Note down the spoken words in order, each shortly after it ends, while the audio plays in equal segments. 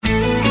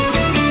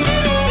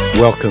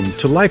Welcome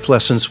to Life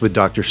Lessons with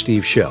Dr.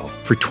 Steve Shell.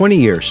 For 20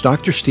 years,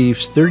 Dr.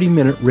 Steve's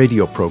 30-minute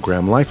radio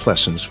program, Life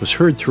Lessons, was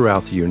heard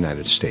throughout the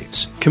United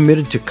States.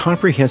 Committed to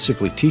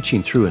comprehensively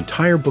teaching through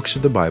entire books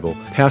of the Bible,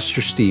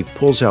 Pastor Steve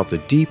pulls out the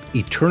deep,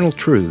 eternal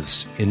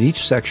truths in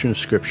each section of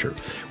Scripture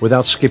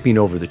without skipping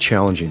over the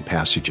challenging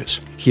passages.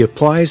 He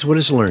applies what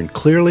is learned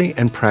clearly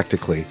and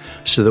practically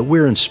so that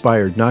we're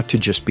inspired not to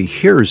just be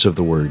hearers of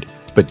the Word,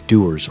 but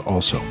doers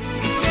also.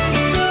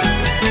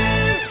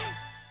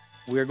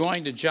 We're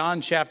going to John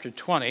chapter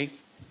 20.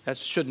 That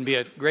shouldn't be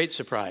a great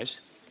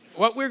surprise.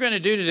 What we're going to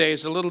do today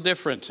is a little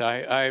different.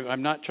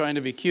 I'm not trying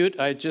to be cute.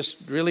 I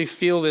just really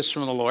feel this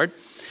from the Lord.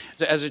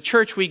 As a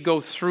church, we go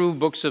through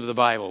books of the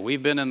Bible.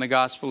 We've been in the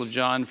Gospel of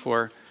John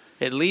for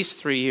at least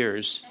 3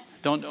 years.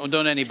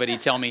 Don't anybody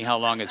tell me how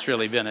long it's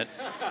really been.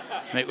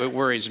 It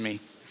worries me.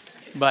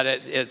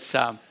 But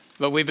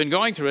but we've been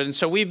going through it, and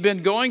so we've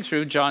been going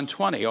through John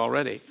 20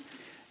 already.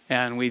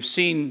 And we've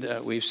seen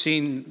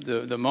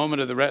the moment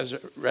of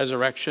the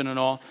resurrection and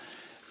all.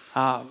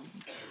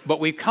 But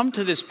we've come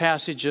to this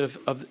passage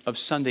of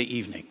Sunday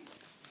evening,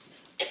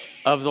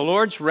 of the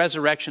Lord's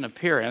resurrection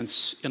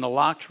appearance in a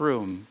locked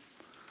room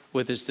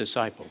with his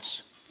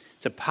disciples.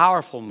 It's a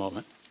powerful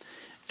moment.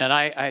 And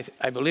I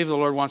believe the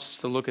Lord wants us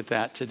to look at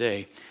that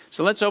today.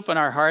 So let's open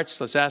our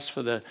hearts. Let's ask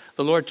for the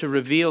Lord to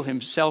reveal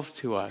himself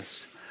to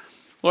us.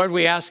 Lord,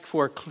 we ask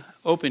for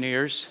open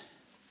ears.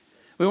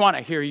 We want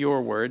to hear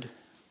your word.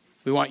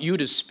 We want you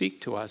to speak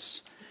to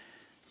us.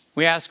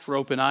 We ask for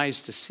open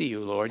eyes to see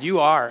you, Lord. You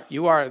are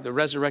the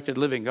resurrected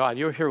living God.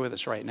 You're here with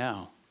us right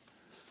now.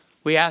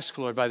 We ask,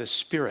 Lord, by the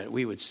Spirit,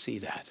 we would see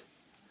that.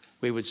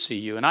 We would see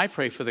you. And I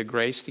pray for the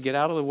grace to get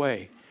out of the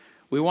way.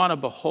 We want to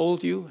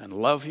behold you and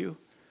love you.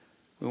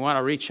 We want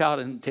to reach out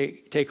and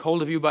take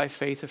hold of you by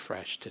faith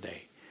afresh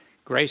today.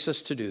 Grace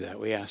us to do that,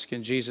 we ask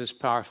in Jesus'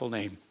 powerful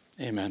name.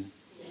 Amen.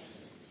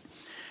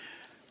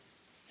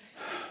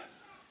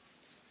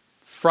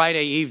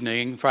 Friday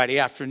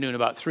afternoon,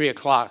 about 3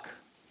 o'clock,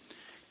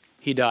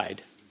 he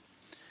died.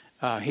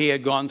 He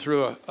had gone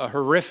through a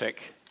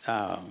horrific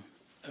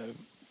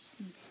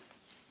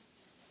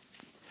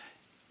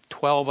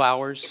 12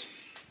 hours.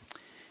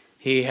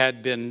 He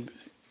had been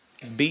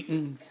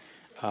beaten.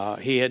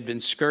 He had been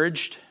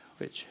scourged,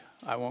 which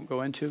I won't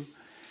go into.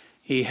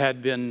 He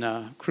had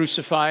been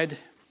crucified,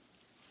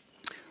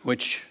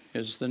 which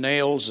is the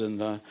nails and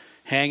the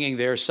hanging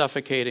there,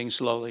 suffocating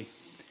slowly.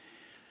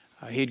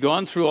 He'd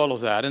gone through all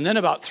of that. And then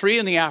about 3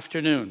 in the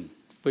afternoon,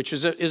 which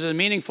is a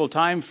meaningful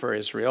time for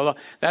Israel,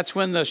 that's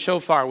when the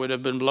shofar would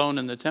have been blown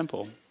in the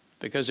temple,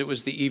 because it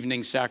was the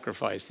evening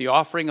sacrifice, the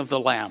offering of the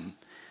lamb.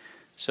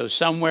 So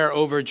somewhere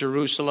over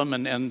Jerusalem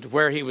and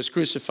where he was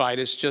crucified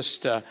is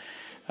just a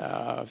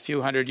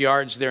few hundred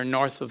yards there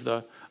north of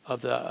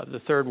the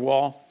third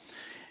wall.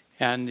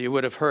 And you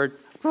would have heard,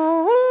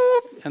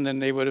 and then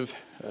they would have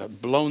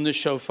blown the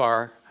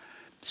shofar.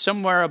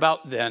 Somewhere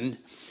about then,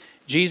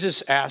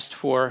 Jesus asked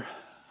for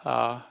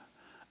a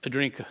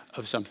drink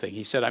of something.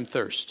 He said, I'm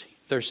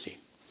thirsty.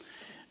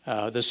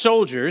 The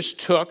soldiers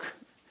took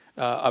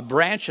a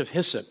branch of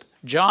hyssop.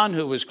 John,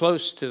 who was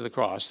close to the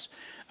cross,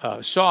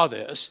 saw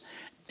this,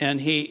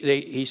 and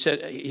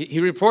he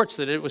reports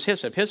that it was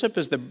hyssop. Hyssop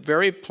is the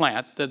very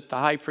plant that the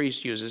high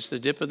priest uses to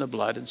dip in the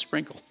blood and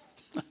sprinkle.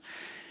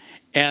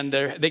 And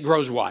it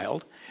grows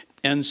wild.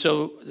 And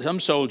so some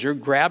soldier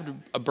grabbed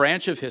a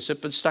branch of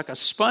hyssop and stuck a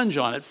sponge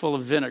on it full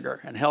of vinegar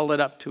and held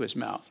it up to his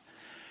mouth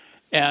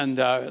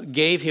and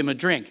gave him a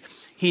drink.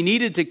 He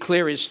needed to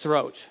clear his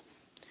throat.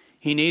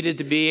 He needed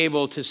to be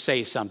able to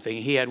say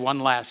something. He had one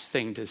last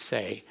thing to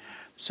say.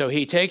 So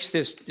he takes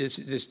this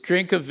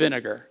drink of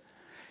vinegar,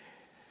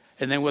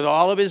 and then with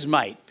all of his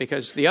might,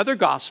 because the other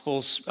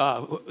Gospels,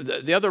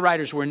 the other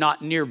writers were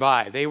not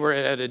nearby. They were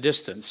at a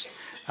distance.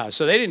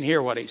 So they didn't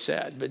hear what he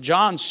said. But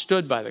John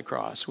stood by the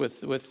cross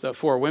with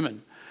 4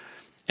 women.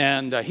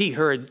 And he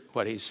heard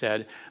what he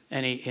said.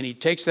 And he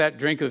takes that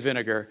drink of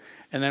vinegar.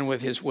 And then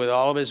with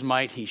all of his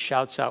might, he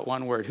shouts out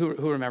one word.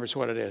 Who remembers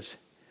what it is?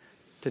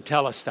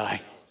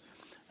 Tetelestai.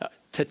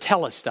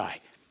 Tetelestai.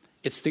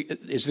 It's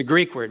the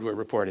Greek word we're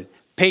reported.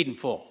 Paid in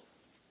full.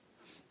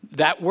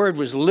 That word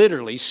was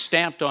literally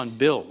stamped on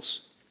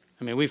bills.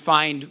 I mean, we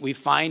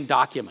find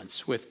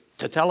documents with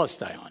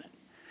tetelestai on it.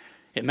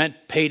 It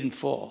meant paid in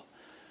full.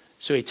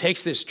 So he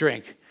takes this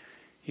drink,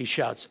 he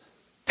shouts,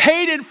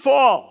 paid in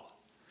full,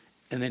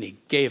 and then he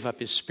gave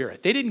up his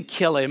spirit. They didn't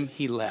kill him,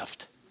 he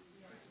left.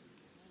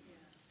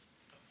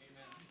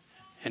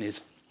 And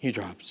he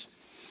drops.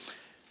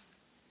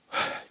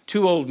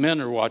 2 old men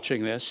are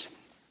watching this.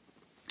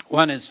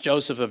 One is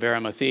Joseph of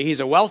Arimathea. He's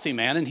a wealthy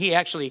man, and he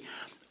actually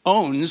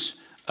owns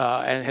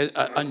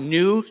a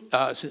new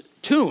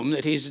tomb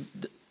that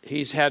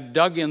he's had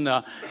dug in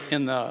the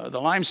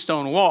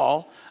limestone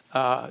wall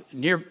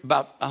near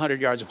about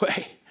 100 yards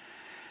away.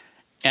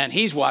 And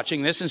he's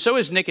watching this, and so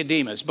is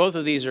Nicodemus. Both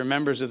of these are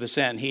members of the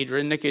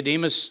Sanhedrin.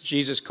 Nicodemus,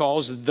 Jesus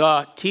calls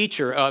the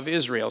teacher of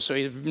Israel. So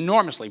he's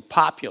enormously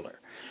popular,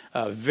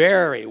 a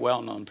very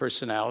well-known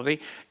personality.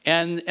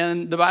 And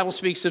the Bible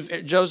speaks of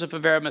Joseph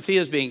of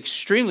Arimathea as being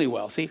extremely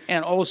wealthy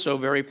and also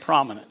very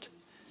prominent.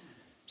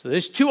 So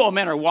these two old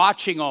men are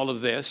watching all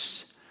of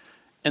this,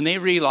 and they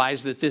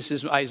realize that this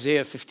is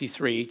Isaiah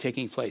 53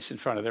 taking place in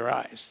front of their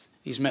eyes.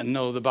 These men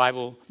know the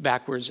Bible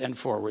backwards and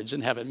forwards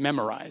and have it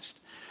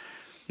memorized.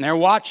 And they're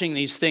watching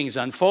these things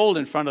unfold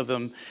in front of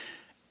them,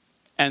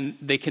 and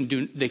they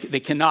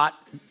cannot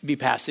be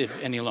passive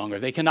any longer.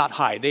 They cannot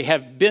hide. They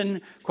have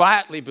been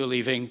quietly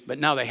believing, but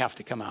now they have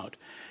to come out.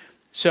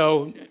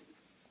 So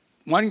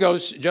one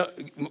goes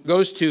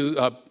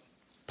to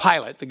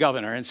Pilate, the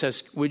governor, and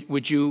says,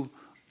 would you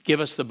give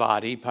us the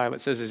body?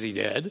 Pilate says, is he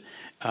dead?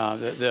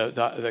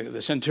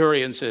 The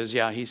centurion says,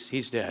 yeah,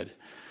 he's dead.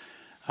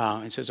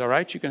 He says, all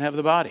right, you can have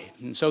the body.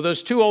 And so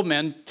those two old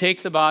men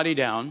take the body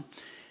down,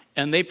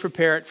 and they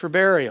prepare it for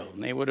burial.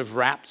 And they would have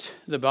wrapped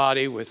the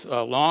body with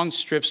long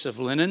strips of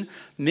linen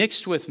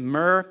mixed with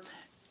myrrh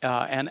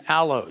and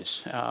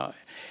aloes.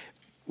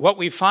 What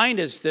we find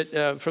is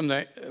that from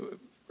the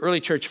early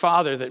church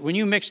father, that when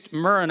you mixed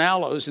myrrh and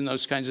aloes in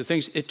those kinds of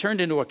things, it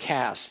turned into a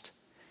cast.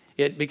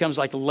 It becomes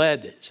like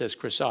lead, says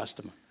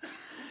Chrysostom.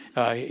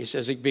 He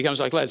says it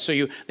becomes like lead.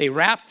 So they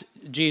wrapped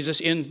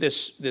Jesus in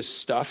this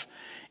stuff,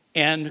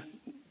 and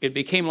it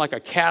became like a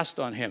cast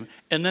on him.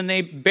 And then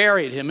they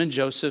buried him in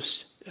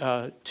Joseph's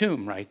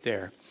tomb right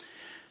there.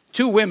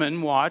 Two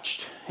women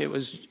watched. It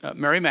was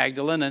Mary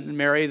Magdalene and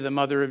Mary, the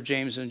mother of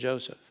James and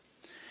Joseph.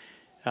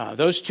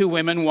 Those two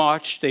women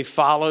watched. They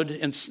followed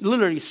and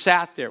literally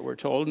sat there, we're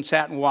told, and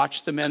sat and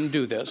watched the men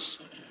do this.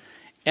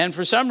 And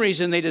for some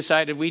reason, they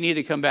decided we need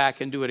to come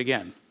back and do it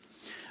again.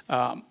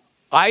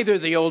 Either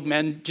the old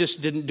men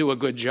just didn't do a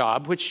good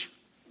job, which,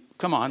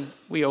 come on,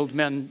 we old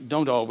men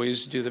don't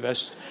always do the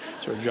best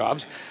sort of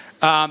jobs.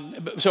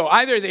 So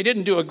either they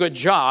didn't do a good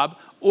job,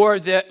 or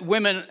the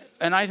women,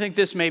 and I think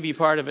this may be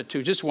part of it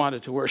too, just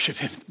wanted to worship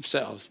him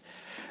themselves.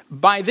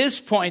 By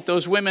this point,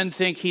 those women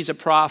think he's a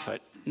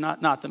prophet,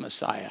 not the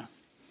Messiah.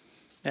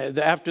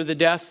 After the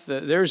death,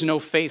 there's no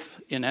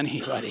faith in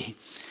anybody,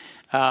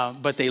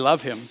 but they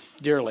love him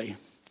dearly.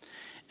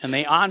 And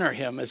they honor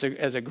him as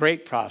a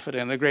great prophet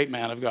and a great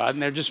man of God,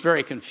 and they're just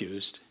very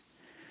confused.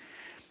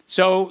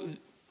 So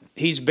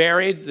he's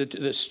buried,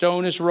 the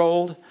stone is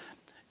rolled.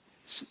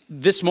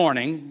 This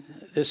morning,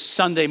 this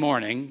Sunday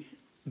morning,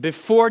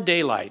 before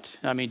daylight,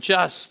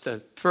 just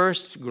the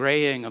first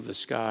graying of the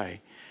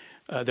sky,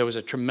 there was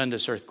a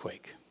tremendous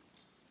earthquake.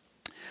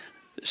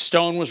 The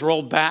stone was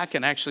rolled back,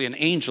 and actually an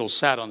angel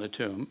sat on the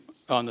tomb,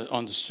 on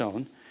the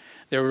stone.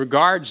 There were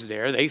guards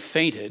there. They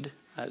fainted.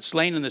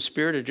 Slain in the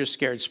spirit or just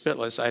scared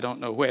spitless, I don't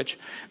know which,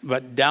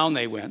 but down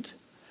they went.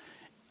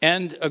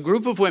 And a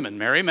group of women,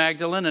 Mary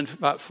Magdalene and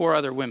about 4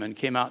 other women,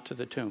 came out to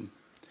the tomb.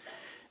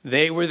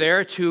 They were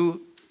there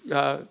to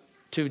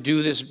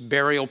do this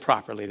burial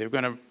properly. They were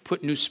going to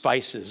put new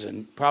spices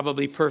and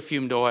probably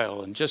perfumed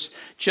oil and just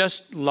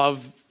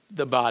love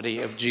the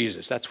body of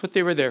Jesus. That's what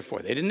they were there for.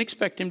 They didn't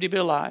expect him to be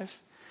alive.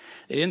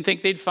 They didn't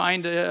think they'd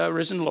find a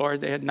risen Lord.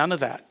 They had none of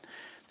that.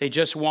 They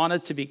just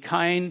wanted to be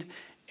kind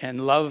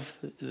and love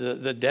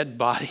the dead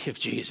body of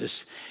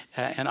Jesus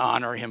and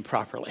honor him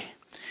properly.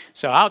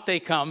 So out they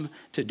come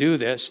to do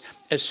this.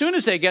 As soon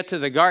as they get to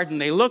the garden,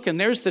 they look, and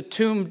there's the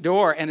tomb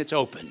door, and it's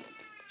open.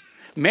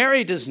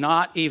 Mary does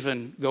not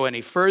even go any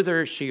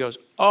further. She goes,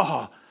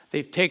 oh,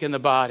 they've taken the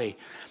body.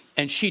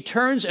 And she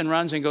turns and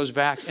runs and goes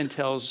back and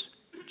tells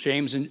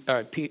James and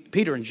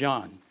Peter and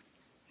John,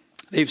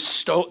 they've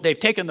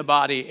taken the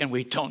body, and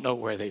we don't know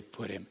where they've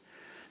put him.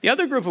 The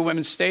other group of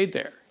women stayed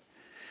there.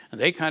 And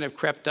they kind of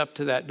crept up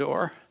to that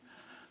door,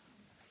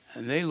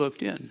 and they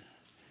looked in.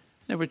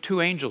 There were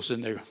 2 angels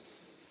in there.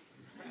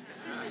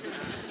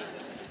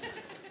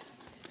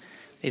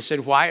 They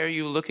said, why are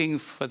you looking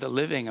for the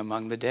living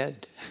among the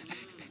dead?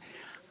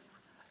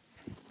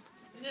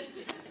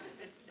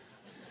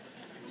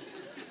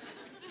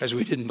 Because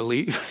we didn't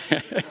believe.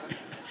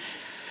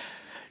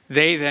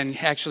 They then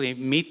actually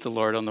meet the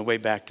Lord on the way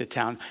back to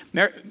town.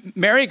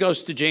 Mary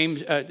goes to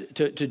James,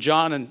 to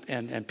John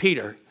and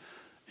Peter,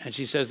 and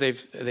she says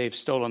they've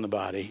stolen the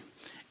body.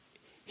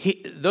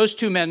 Those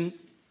 2 men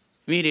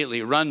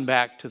immediately run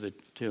back to the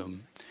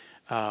tomb.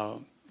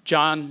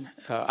 John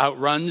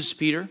outruns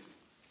Peter.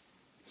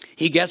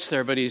 He gets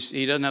there, but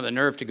he doesn't have the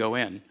nerve to go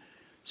in.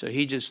 So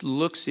he just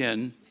looks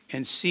in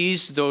and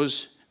sees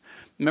those.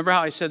 Remember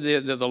how I said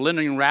the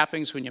linen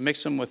wrappings, when you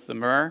mix them with the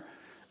myrrh,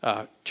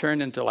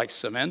 turn into like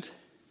cement?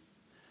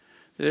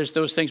 There's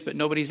those things, but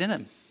nobody's in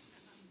them.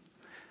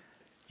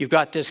 You've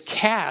got this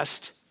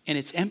cast, and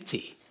it's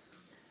empty.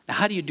 Now,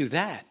 how do you do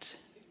that?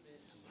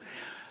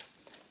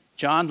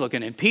 John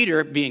looking, and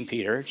Peter, being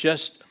Peter,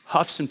 just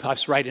huffs and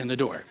puffs right in the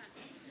door.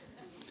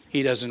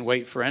 He doesn't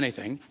wait for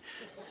anything.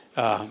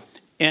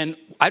 And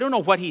I don't know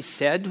what he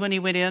said when he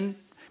went in.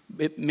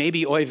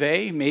 Maybe oy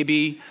vey,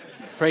 maybe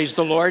praise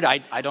the Lord.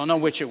 I don't know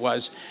which it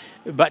was.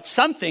 But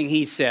something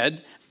he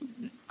said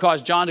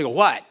caused John to go,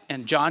 what?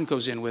 And John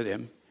goes in with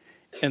him.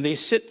 And they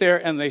sit there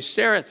and they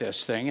stare at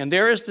this thing. And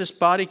there is this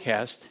body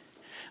cast,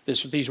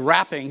 these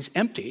wrappings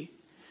empty,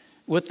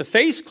 with the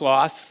face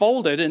cloth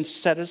folded and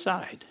set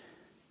aside.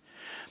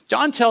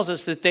 John tells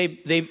us that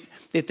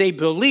they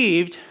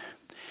believed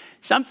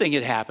Something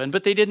had happened,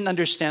 but they didn't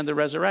understand the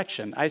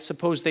resurrection. I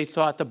suppose they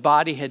thought the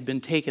body had been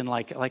taken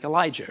like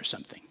Elijah or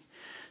something.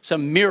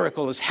 Some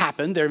miracle has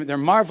happened. They're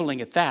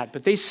marveling at that,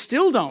 but they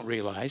still don't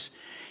realize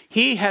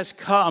he has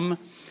come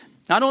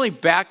not only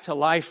back to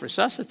life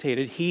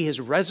resuscitated, he has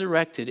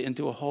resurrected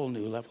into a whole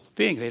new level of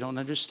being. They don't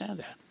understand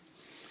that.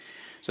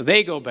 So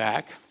they go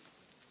back.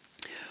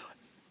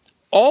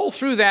 All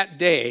through that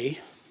day,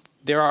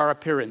 there are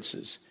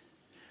appearances.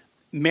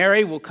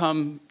 Mary will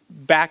come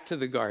back to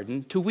the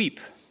garden to weep.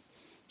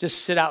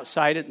 Just sit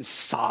outside it and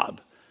sob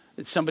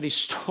that somebody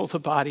stole the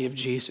body of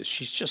Jesus.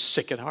 She's just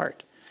sick at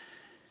heart.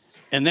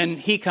 And then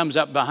he comes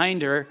up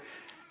behind her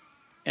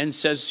and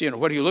says,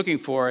 what are you looking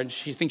for? And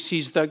she thinks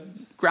he's the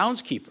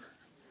groundskeeper.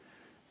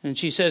 And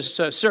she says,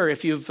 sir,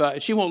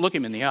 she won't look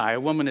him in the eye.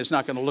 A woman is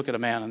not going to look at a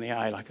man in the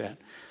eye like that.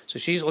 So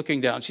she's looking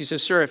down. She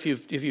says, sir, if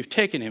you've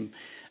taken him,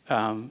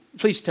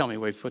 please tell me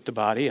where you've put the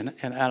body, and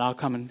I'll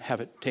come and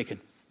have it taken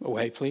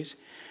away, please.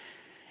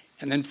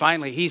 And then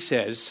finally he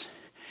says,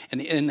 and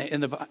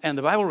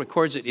the Bible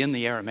records it in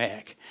the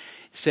Aramaic,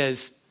 it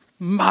says,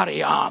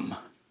 Mariam.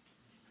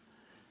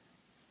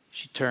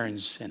 She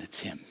turns, and it's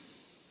him.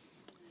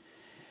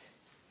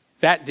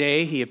 That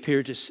day, he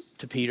appeared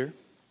to Peter.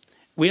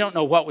 We don't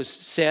know what was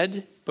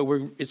said, but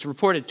it's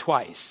reported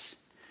twice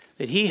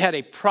that he had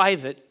a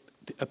private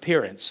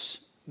appearance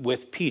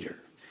with Peter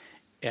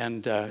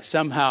and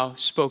somehow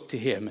spoke to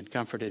him and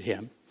comforted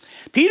him.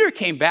 Peter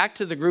came back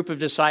to the group of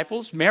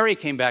disciples. Mary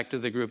came back to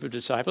the group of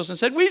disciples and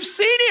said, we've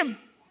seen him.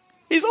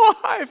 He's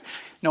alive.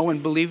 No one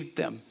believed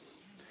them.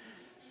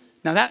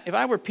 Now, if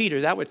I were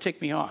Peter, that would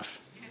tick me off.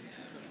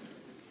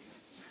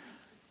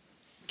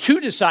 2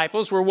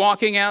 disciples were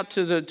walking out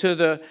to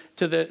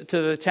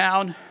the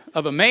town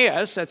of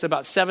Emmaus. That's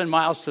about 7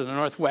 miles to the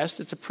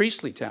northwest. It's a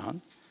priestly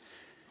town.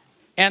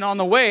 And on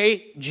the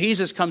way,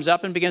 Jesus comes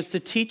up and begins to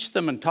teach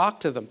them and talk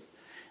to them.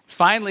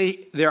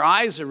 Finally, their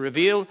eyes are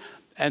revealed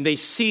and they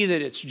see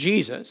that it's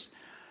Jesus.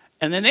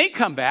 And then they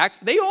come back.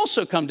 They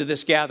also come to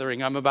this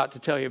gathering I'm about to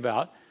tell you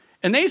about.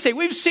 And they say,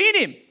 we've seen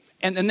him.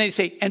 And then they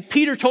say, and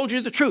Peter told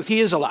you the truth. He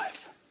is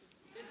alive.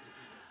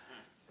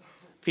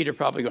 Peter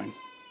probably going,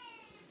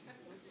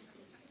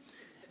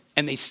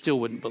 and they still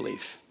wouldn't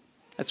believe.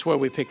 That's where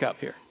we pick up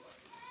here.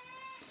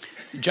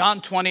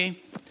 John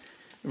 20,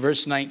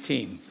 verse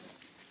 19.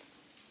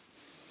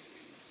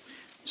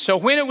 So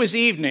when it was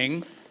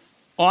evening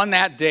on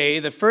that day,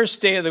 the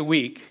first day of the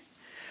week,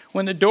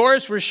 when the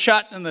doors were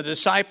shut and the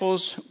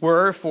disciples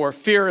were for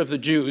fear of the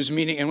Jews,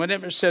 meaning, and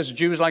whenever it says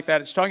Jews like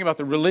that, it's talking about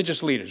the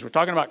religious leaders. We're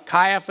talking about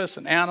Caiaphas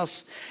and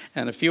Annas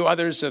and a few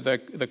others of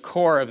the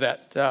core of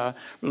that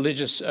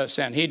religious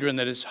Sanhedrin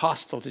that is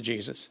hostile to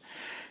Jesus.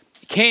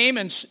 Came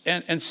and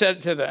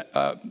said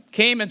to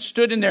came and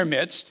stood in their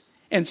midst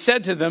and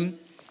said to them,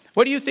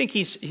 what do you think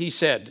he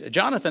said?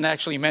 Jonathan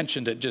actually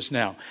mentioned it just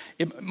now.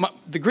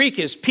 The Greek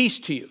is peace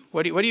to you.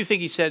 What do you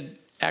think he said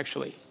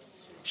actually?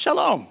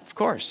 Shalom, of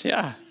course,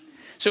 yeah.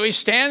 So he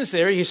stands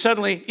there, he's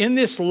suddenly in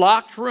this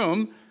locked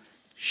room,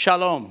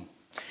 shalom.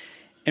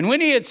 And when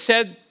he had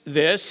said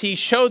this, he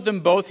showed them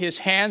both his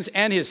hands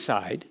and his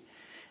side.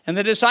 And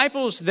the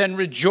disciples then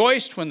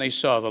rejoiced when they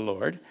saw the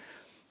Lord.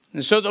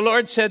 And so the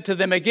Lord said to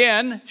them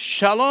again,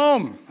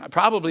 shalom.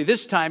 Probably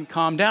this time,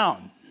 calm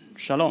down.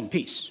 Shalom,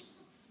 peace.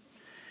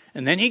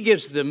 And then he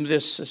gives them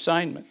this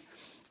assignment.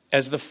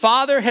 As the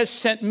Father has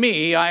sent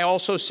me, I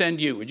also send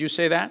you. Would you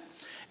say that?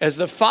 As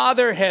the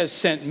Father has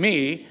sent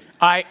me,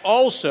 I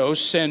also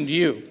send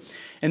you.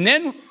 And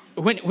then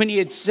when he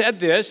had said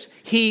this,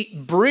 he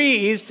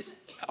breathed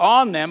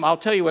on them. I'll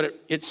tell you what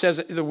it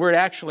says, the word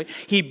actually.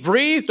 He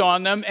breathed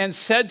on them and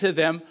said to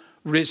them,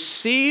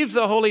 receive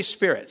the Holy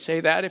Spirit.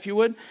 Say that if you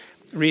would.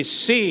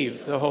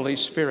 Receive the Holy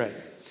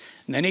Spirit.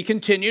 And then he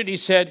continued, he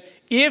said,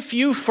 if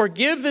you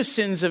forgive the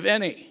sins of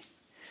any,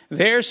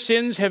 their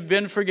sins have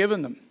been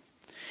forgiven them.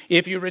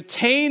 If you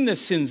retain the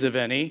sins of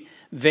any,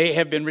 they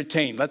have been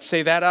retained. Let's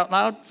say that out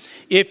loud.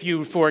 If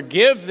you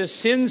forgive the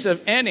sins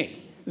of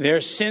any, their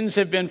sins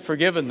have been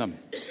forgiven them.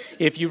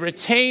 If you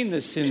retain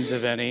the sins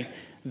of any,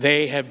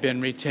 they have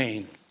been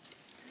retained.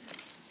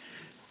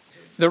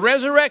 The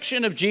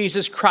resurrection of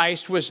Jesus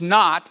Christ was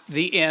not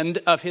the end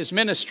of his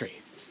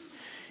ministry.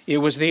 It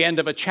was the end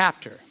of a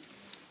chapter.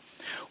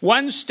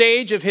 One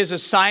stage of his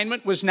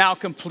assignment was now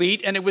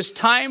complete, and it was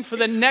time for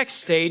the next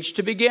stage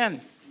to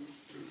begin.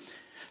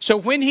 So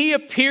when he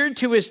appeared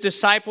to his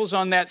disciples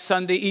on that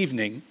Sunday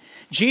evening,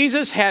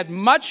 Jesus had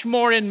much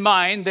more in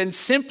mind than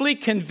simply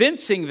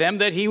convincing them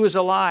that he was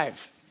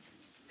alive.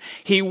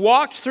 He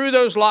walked through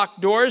those locked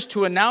doors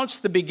to announce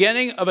the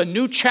beginning of a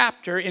new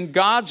chapter in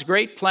God's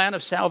great plan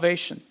of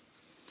salvation.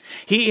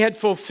 He had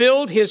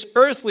fulfilled his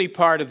earthly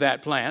part of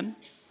that plan,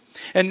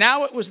 and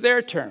now it was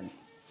their turn.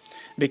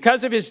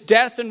 Because of his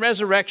death and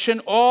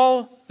resurrection,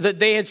 all that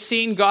they had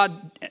seen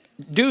God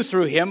do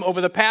through him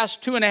over the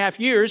past 2.5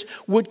 years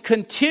would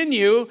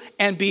continue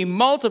and be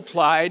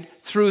multiplied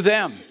through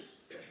them.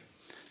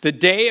 The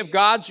day of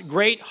God's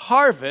great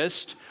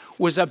harvest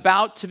was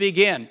about to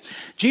begin.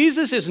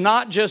 Jesus is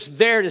not just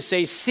there to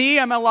say, see,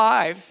 I'm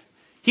alive.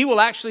 He will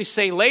actually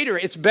say later,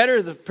 it's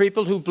better the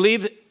people who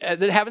believe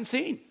that haven't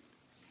seen.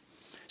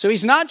 So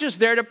he's not just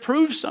there to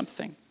prove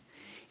something.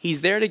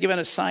 He's there to give an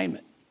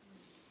assignment.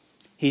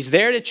 He's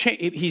there to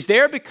change. He's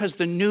there because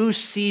the new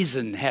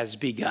season has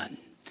begun.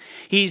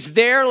 He's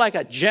there like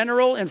a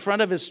general in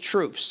front of his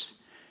troops.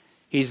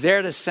 He's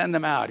there to send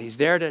them out. He's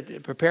there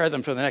to prepare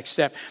them for the next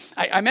step.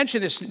 I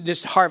mentioned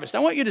this harvest. I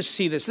want you to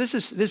see this.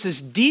 This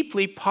is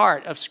deeply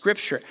part of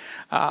Scripture.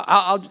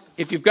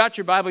 If you've got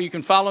your Bible, you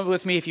can follow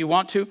with me if you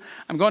want to.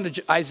 I'm going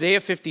to Isaiah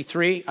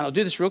 53, and I'll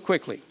do this real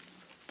quickly.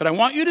 But I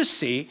want you to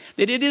see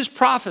that it is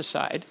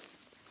prophesied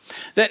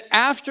that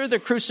after the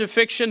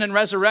crucifixion and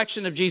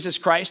resurrection of Jesus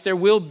Christ, there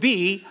will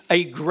be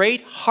a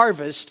great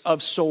harvest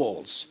of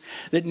souls.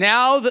 That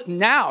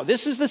now,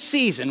 this is the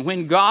season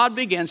when God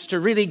begins to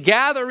really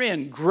gather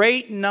in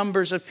great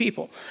numbers of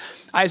people.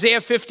 Isaiah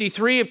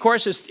 53, of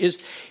course,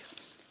 is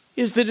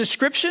the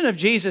description of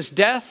Jesus'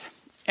 death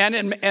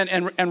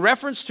and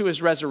reference to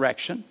his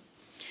resurrection.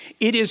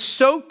 It is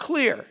so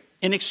clear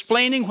in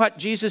explaining what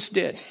Jesus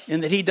did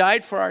and that he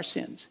died for our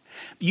sins.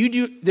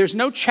 There's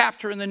no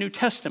chapter in the New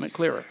Testament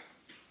clearer.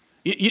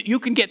 You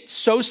can get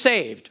so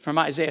saved from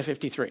Isaiah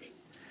 53.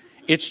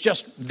 It's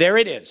just, there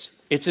it is.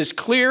 It's as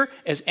clear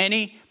as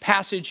any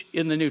passage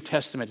in the New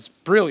Testament. It's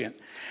brilliant.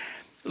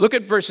 Look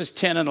at verses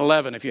 10 and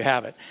 11 if you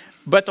have it.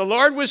 But the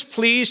Lord was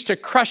pleased to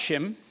crush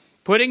him,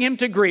 putting him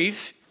to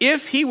grief,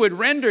 if he would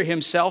render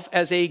himself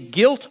as a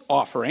guilt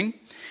offering.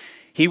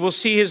 He will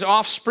see his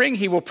offspring,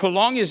 he will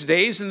prolong his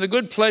days, and the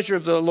good pleasure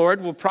of the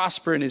Lord will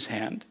prosper in his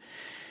hand.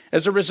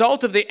 As a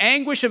result of the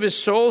anguish of his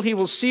soul, he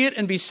will see it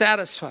and be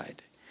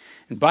satisfied.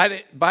 And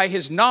by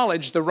his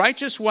knowledge, the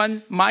righteous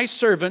one, my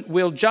servant,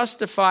 will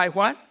justify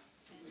what?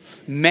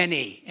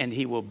 Many, and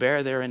he will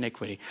bear their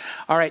iniquity.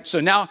 All right, so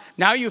now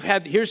you've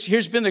had,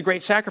 here's been the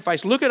great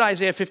sacrifice. Look at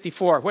Isaiah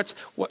 54.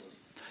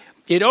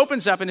 It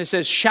opens up and it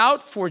says,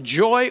 shout for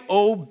joy,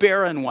 O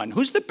barren one.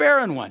 Who's the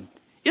barren one?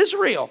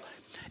 Israel.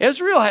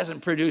 Israel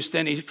hasn't produced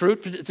any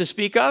fruit to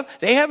speak of.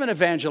 They haven't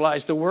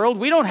evangelized the world.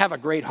 We don't have a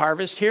great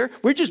harvest here.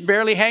 We're just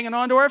barely hanging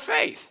on to our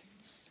faith.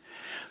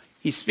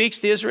 He speaks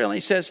to Israel and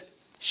he says,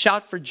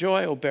 shout for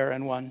joy, O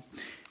barren one.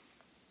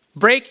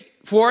 Break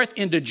forth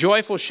into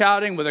joyful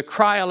shouting with a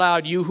cry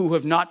aloud, you who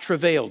have not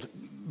travailed,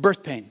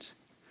 birth pains.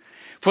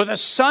 For the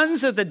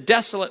sons of the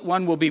desolate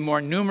one will be more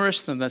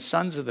numerous than the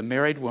sons of the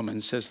married woman,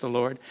 says the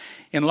Lord.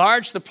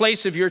 Enlarge the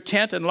place of your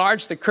tent,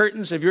 enlarge the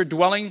curtains of your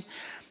dwelling.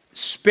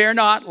 Spare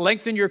not,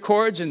 lengthen your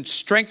cords and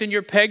strengthen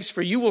your pegs,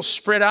 for you will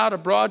spread out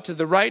abroad to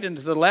the right and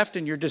to the left,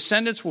 and your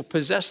descendants will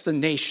possess the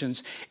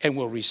nations and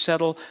will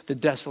resettle the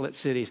desolate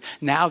cities.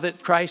 Now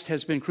that Christ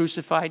has been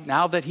crucified,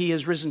 now that he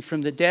has risen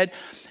from the dead,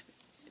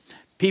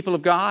 people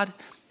of God,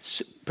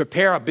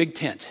 prepare a big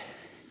tent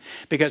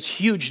because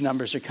huge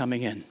numbers are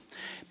coming in.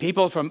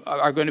 People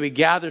are going to be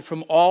gathered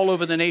from all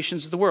over the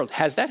nations of the world.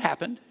 Has that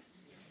happened?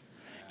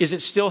 Is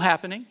it still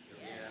happening?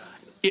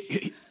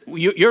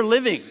 You're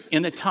living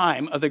in the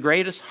time of the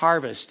greatest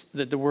harvest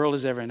that the world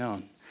has ever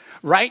known.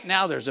 Right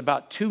now, there's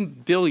about 2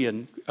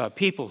 billion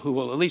people who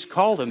will at least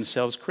call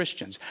themselves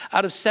Christians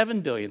out of 7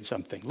 billion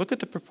something. Look at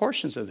the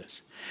proportions of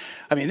this.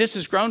 I mean, this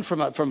has grown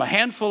from a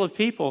handful of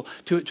people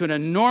to an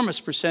enormous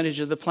percentage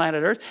of the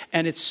planet Earth,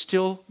 and it's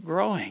still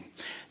growing.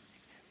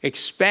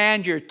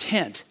 Expand your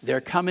tent. They're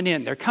coming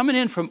in. They're coming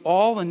in from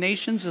all the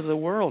nations of the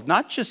world,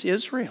 not just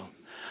Israel.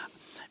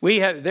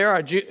 There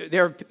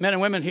are men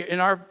and women here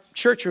in our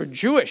church who are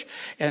Jewish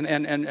and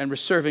are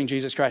serving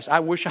Jesus Christ.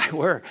 I wish I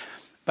were,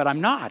 but I'm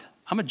not.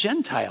 I'm a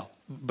Gentile,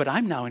 but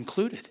I'm now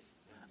included.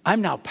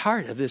 I'm now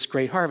part of this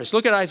great harvest.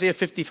 Look at Isaiah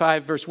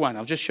 55, verse 1.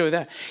 I'll just show you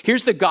that.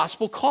 Here's the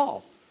gospel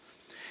call.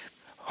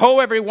 Ho,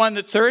 everyone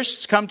that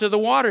thirsts, come to the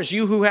waters.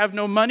 You who have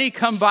no money,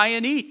 come buy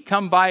and eat.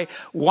 Come buy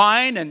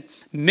wine and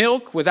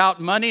milk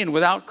without money and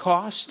without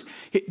cost.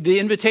 The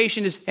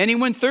invitation is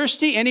anyone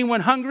thirsty,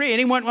 anyone hungry,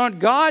 anyone want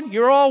God,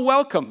 you're all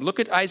welcome. Look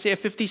at Isaiah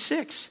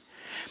 56.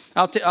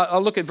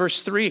 I'll look at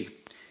verse 3.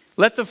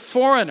 Let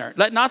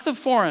not the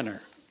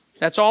foreigner,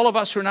 that's all of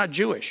us who are not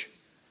Jewish,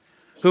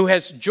 who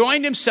has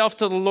joined himself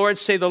to the Lord,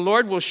 say, the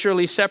Lord will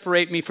surely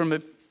separate me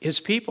from his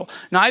people.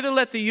 Neither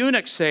let the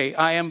eunuch say,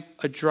 I am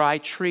a dry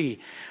tree.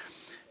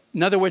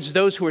 In other words,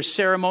 those who are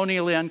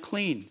ceremonially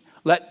unclean.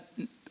 Let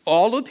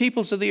all the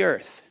peoples of the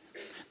earth,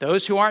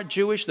 those who aren't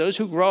Jewish, those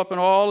who grow up in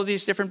all of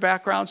these different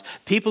backgrounds,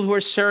 people who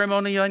are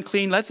ceremonially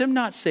unclean, let them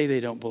not say they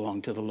don't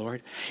belong to the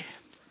Lord.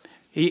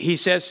 He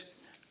says,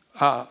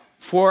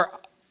 for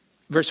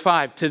verse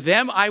 5, to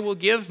them I will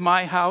give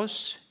my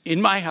house,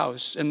 in my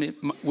house and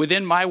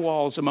within my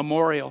walls, a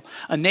memorial,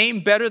 a name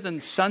better than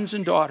sons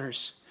and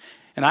daughters.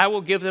 And I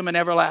will give them an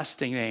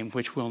everlasting name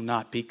which will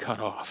not be cut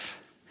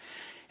off.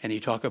 And you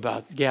talk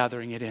about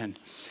gathering it in.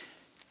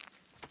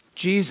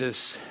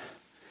 Jesus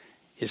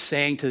is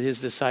saying to his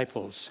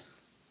disciples,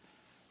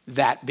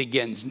 that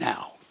begins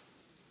now.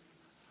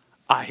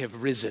 I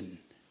have risen.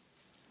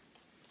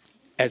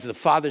 As the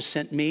Father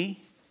sent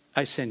me,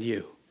 I send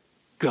you.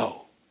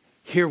 Go.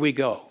 Here we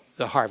go.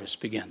 The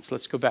harvest begins.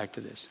 Let's go back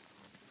to this.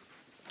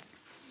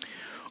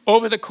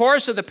 Over the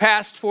course of the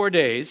past 4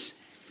 days,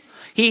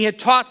 He had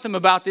taught them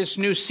about this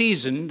new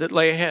season that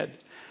lay ahead.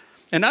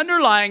 And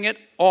underlying it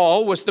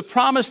all was the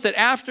promise that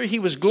after he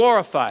was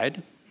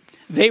glorified,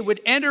 they would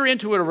enter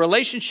into a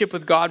relationship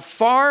with God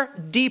far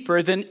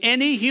deeper than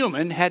any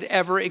human had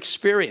ever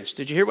experienced.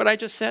 Did you hear what I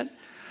just said?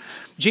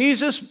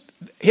 Jesus,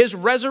 his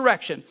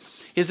resurrection,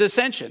 his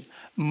ascension,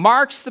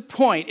 marks the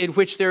point in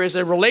which there is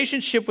a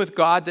relationship with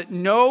God that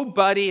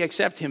nobody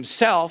except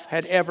himself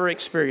had ever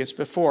experienced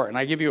before. And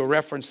I give you a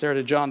reference there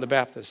to John the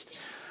Baptist.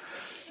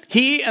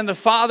 He and the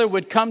Father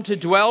would come to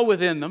dwell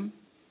within them,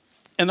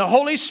 and the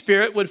Holy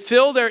Spirit would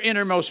fill their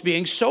innermost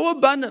being so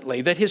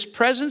abundantly that his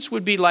presence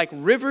would be like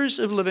rivers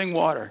of living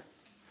water.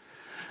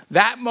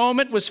 That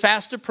moment was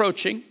fast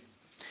approaching.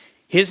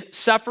 His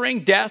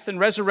suffering, death, and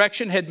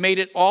resurrection had made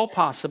it all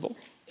possible.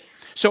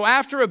 So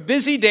after a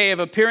busy day of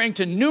appearing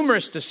to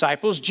numerous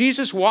disciples,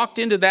 Jesus walked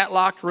into that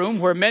locked room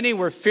where many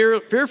were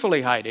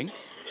fearfully hiding,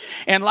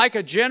 and like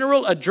a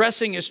general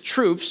addressing his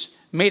troops,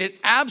 made it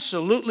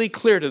absolutely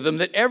clear to them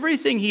that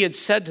everything he had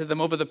said to them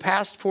over the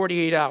past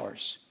 48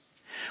 hours,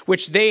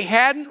 which they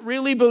hadn't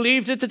really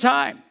believed at the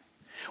time,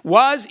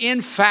 was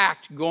in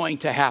fact going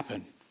to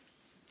happen.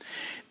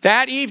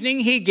 That evening,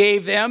 he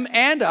gave them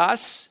and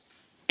us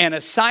an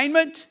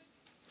assignment,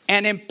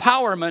 an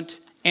empowerment,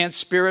 and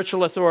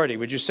spiritual authority.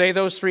 Would you say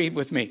those three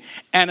with me?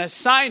 An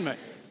assignment,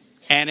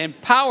 an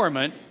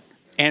empowerment,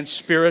 and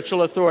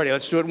spiritual authority.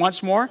 Let's do it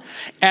once more.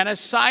 An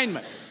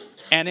assignment,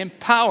 an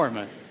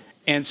empowerment,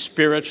 and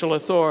spiritual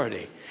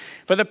authority.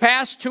 For the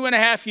past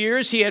 2.5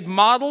 years, he had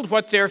modeled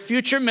what their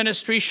future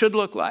ministry should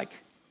look like.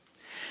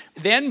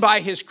 Then by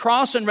his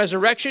cross and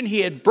resurrection,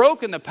 he had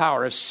broken the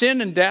power of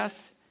sin and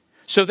death,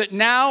 so that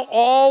now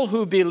all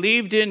who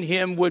believed in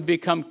him would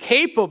become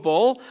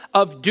capable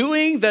of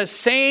doing the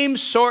same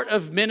sort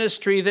of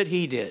ministry that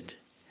he did.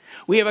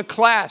 We have a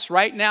class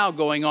right now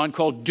going on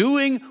called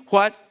Doing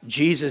What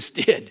Jesus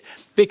Did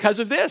because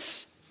of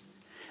this.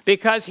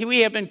 Because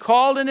we have been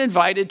called and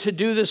invited to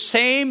do the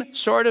same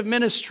sort of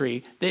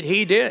ministry that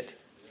he did.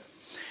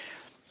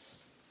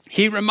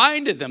 He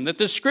reminded them that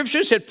the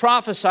scriptures had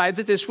prophesied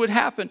that this would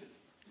happen.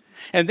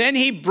 And then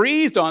he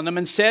breathed on them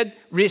and said,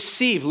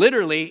 receive,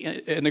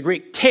 literally in the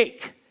Greek,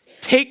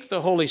 take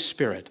the Holy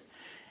Spirit.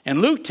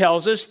 And Luke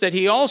tells us that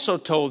he also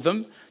told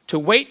them to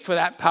wait for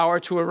that power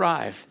to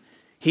arrive.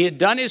 He had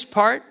done his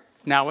part,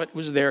 now it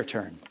was their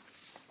turn.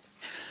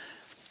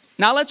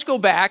 Now let's go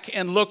back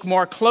and look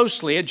more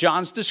closely at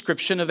John's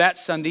description of that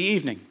Sunday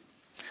evening.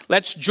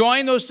 Let's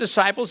join those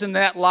disciples in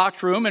that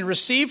locked room and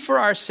receive for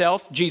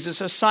ourselves Jesus'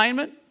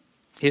 assignment,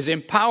 his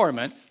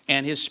empowerment,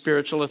 and his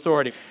spiritual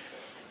authority.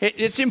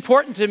 It's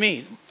important to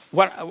me.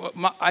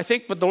 I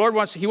think what the Lord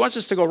wants, he wants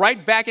us to go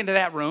right back into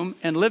that room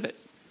and live it.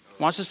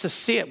 Wants us to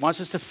see it,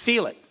 wants us to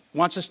feel it,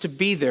 wants us to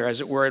be there,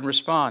 as it were, and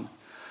respond.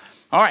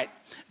 All right,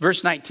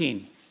 verse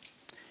 19.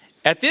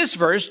 At this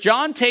verse,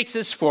 John takes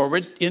us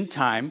forward in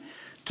time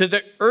to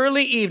the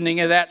early evening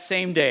of that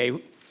same day.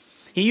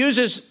 He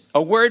uses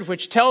a word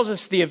which tells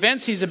us the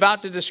events he's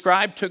about to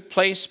describe took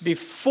place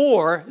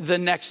before the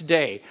next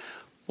day.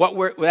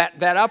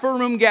 That upper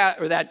room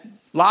or that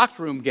locked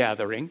room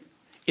gathering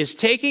is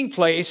taking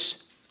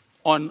place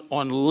on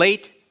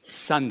late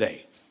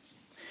Sunday.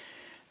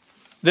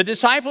 The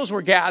disciples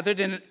were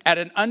gathered at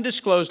an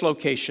undisclosed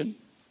location,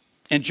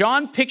 and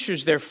John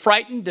pictures their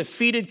frightened,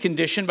 defeated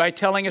condition by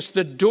telling us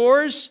the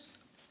doors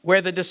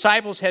where the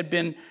disciples had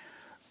been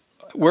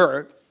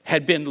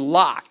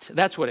locked.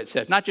 That's what it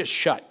says, not just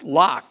shut,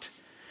 locked,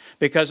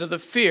 because of the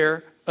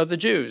fear of the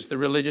Jews, the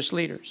religious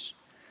leaders.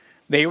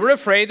 They were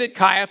afraid that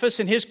Caiaphas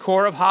and his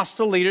core of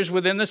hostile leaders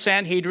within the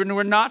Sanhedrin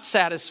were not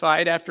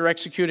satisfied after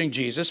executing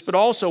Jesus, but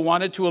also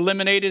wanted to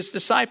eliminate his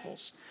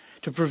disciples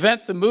to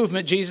prevent the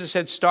movement Jesus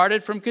had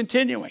started from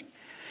continuing.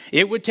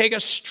 It would take a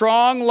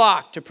strong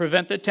lock to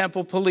prevent the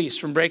temple police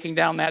from breaking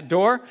down that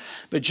door,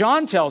 but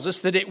John tells us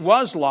that it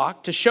was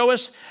locked to show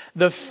us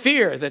the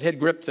fear that had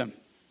gripped them,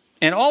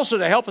 and also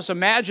to help us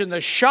imagine the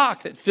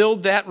shock that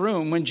filled that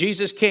room when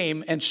Jesus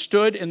came and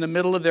stood in the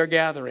middle of their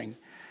gathering.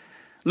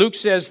 Luke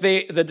says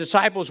the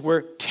disciples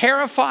were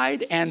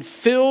terrified and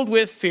filled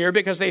with fear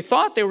because they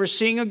thought they were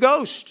seeing a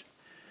ghost.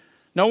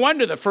 No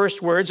wonder the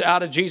first words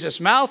out of Jesus'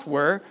 mouth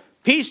were,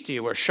 peace to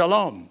you, or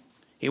shalom.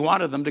 He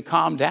wanted them to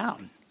calm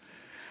down.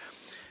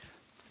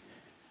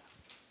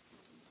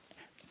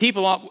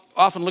 People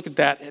often look at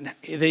that, and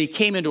that he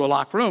came into a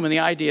locked room, and the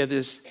idea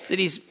is that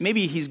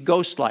he's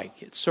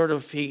ghost-like. It's sort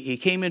of, he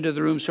came into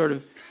the room sort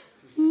of,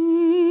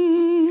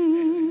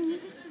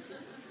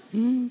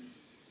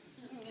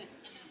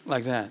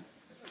 like that.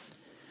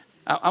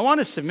 I want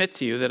to submit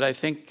to you that I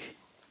think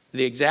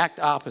the exact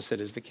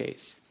opposite is the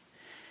case.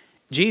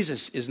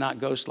 Jesus is not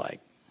ghost-like.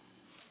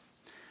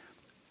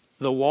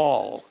 The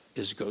wall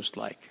is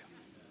ghost-like.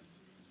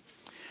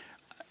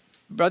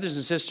 Brothers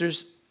and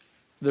sisters,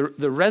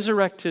 the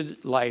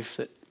resurrected life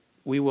that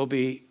we will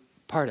be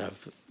part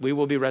of, we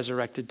will be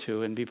resurrected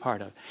to and be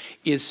part of,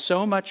 is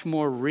so much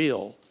more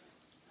real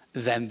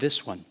than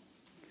this one.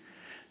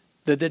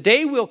 That the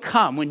day will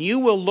come when you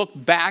will look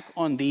back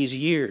on these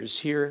years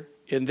here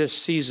in this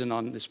season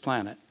on this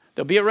planet.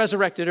 There'll be a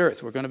resurrected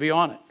earth. We're going to be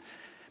on it.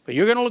 But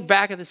you're going to look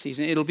back at the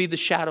season. It'll be the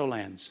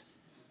Shadowlands.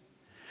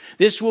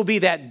 This will be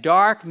that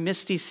dark,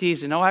 misty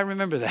season. Oh, I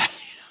remember that.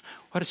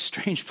 What a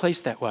strange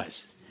place that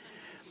was.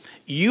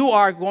 You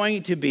are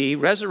going to be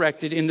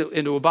resurrected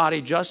into a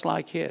body just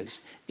like his.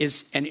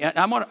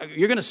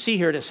 You're going to see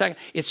here in a second.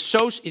 It's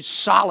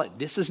solid.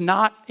 This is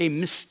not a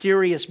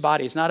mysterious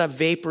body. It's not a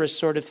vaporous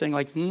sort of thing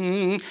like,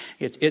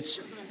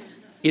 it's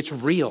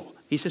real.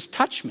 He says,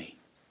 touch me.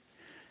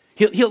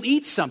 He'll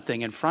eat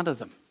something in front of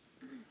them.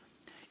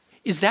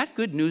 Is that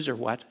good news or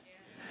what?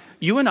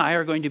 You and I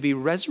are going to be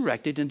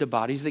resurrected into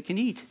bodies that can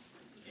eat.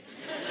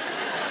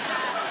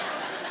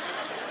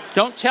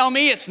 Don't tell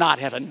me it's not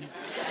heaven.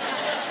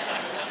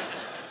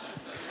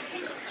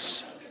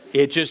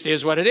 It just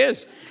is what it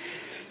is.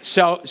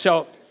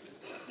 So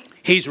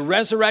he's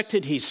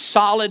resurrected. He's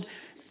solid.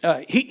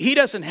 He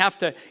doesn't have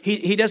to.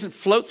 He doesn't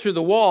float through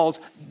the walls.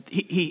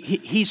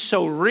 He's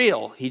so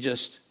real. He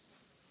just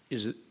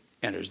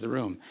enters the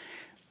room.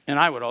 And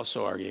I would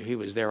also argue he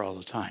was there all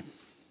the time.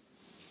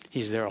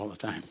 He's there all the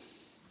time.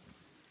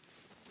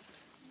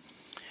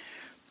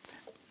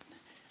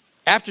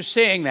 After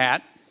saying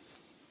that,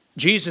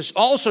 Jesus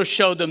also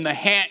showed them the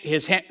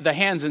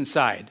hands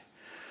inside.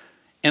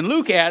 And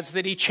Luke adds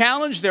that he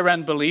challenged their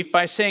unbelief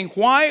by saying,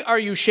 why are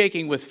you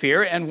shaking with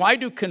fear, and why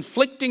do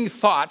conflicting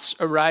thoughts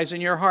arise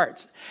in your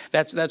hearts?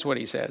 That's what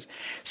he says.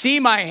 See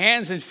my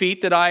hands and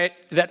feet that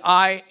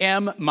I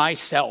am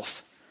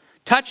myself.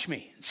 Touch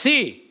me,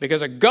 see,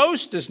 because a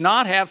ghost does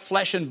not have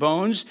flesh and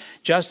bones,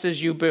 just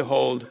as you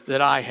behold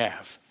that I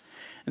have.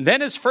 And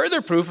then as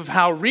further proof of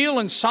how real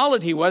and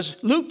solid he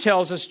was, Luke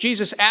tells us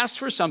Jesus asked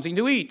for something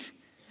to eat.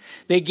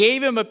 They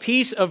gave him a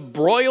piece of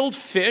broiled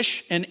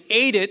fish and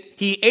ate it.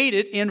 He ate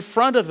it in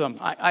front of them.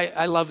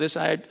 I love this.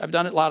 I've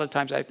done it a lot of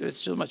times. It's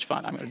so much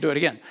fun. I'm going to do it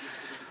again.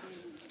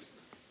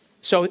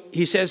 So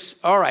he says,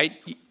 all right,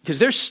 because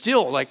they're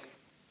still like,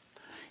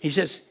 he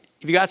says,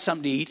 have you got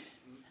something to eat?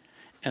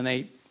 And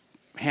they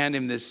hand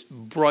him this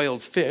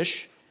broiled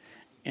fish,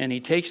 and he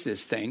takes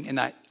this thing.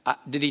 And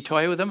did he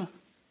toy with him?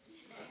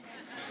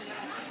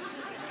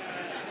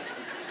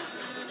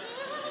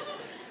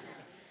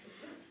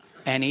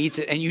 And he eats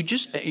it, and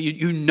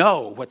you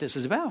know what this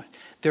is about.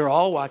 They're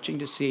all watching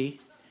to see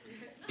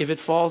if it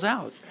falls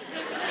out.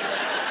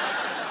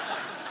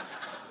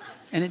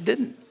 And it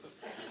didn't.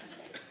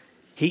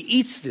 He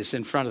eats this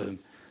in front of them.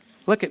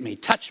 Look at me,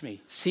 touch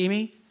me, see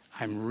me,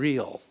 I'm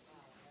real.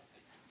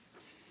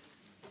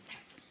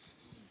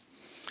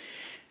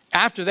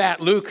 After that,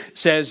 Luke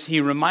says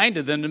he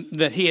reminded them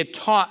that he had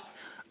taught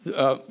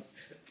them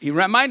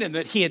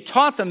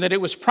that it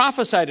was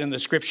prophesied in the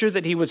scripture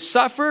that he would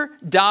suffer,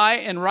 die,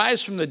 and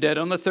rise from the dead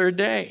on the third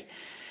day.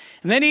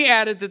 And then he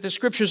added that the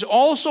scriptures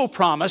also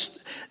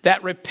promised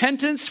that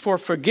repentance for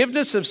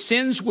forgiveness of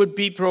sins would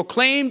be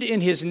proclaimed in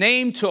his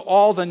name to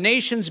all the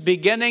nations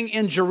beginning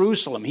in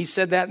Jerusalem. He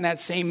said that in that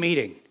same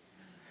meeting.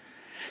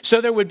 So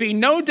there would be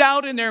no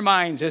doubt in their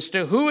minds as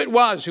to who it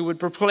was who would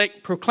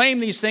proclaim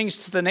these things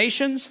to the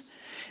nations.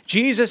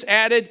 Jesus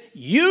added,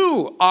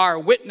 you are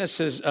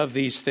witnesses of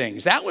these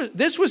things.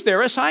 This was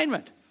their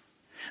assignment.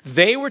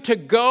 They were to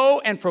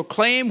go and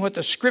proclaim what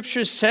the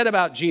scriptures said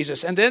about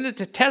Jesus, and then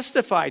to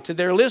testify to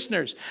their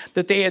listeners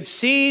that they had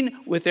seen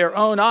with their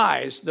own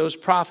eyes those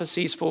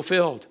prophecies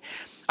fulfilled.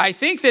 I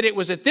think that it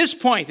was at this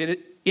point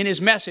in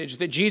his message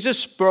that Jesus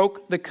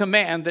spoke the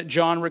command that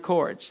John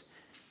records.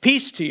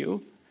 Peace to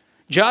you,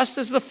 just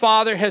as the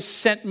Father has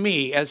sent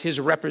me as his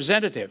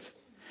representative.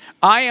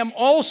 I am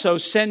also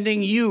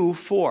sending you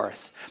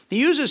forth. He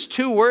uses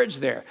two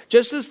words there.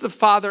 Just as the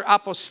Father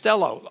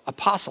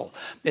apostle,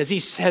 as he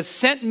has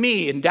sent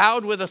me,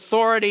 endowed with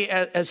authority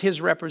as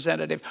his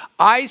representative,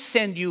 I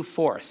send you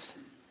forth.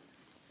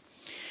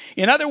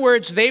 In other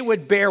words, they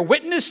would bear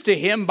witness to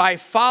him by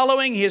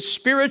following his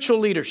spiritual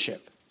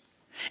leadership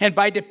and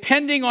by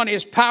depending on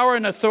his power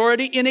and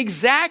authority in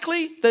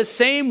exactly the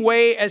same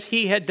way as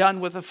he had done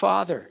with the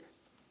Father.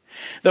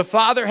 The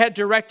Father had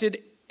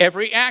directed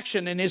every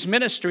action in his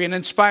ministry and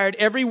inspired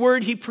every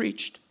word he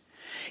preached.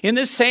 In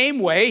the same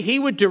way, he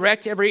would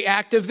direct every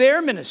act of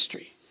their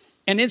ministry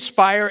and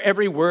inspire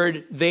every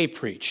word they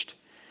preached.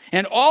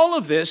 And all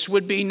of this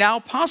would be now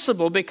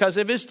possible because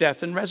of his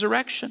death and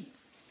resurrection.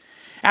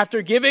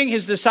 After giving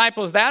his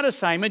disciples that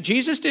assignment,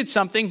 Jesus did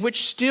something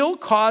which still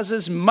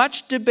causes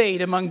much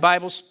debate among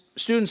Bible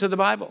students of the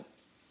Bible.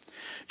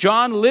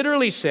 John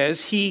literally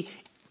says he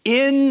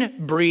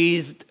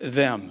inbreathed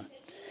them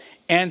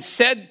and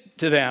said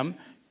to them,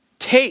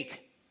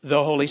 take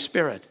the Holy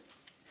Spirit.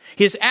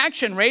 His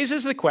action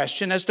raises the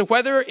question as to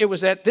whether it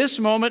was at this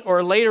moment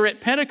or later at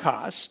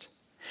Pentecost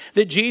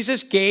that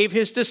Jesus gave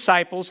his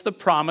disciples the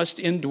promised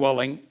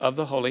indwelling of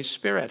the Holy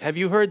Spirit. Have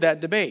you heard that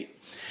debate?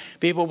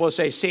 People will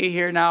say, see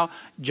here now,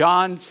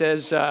 John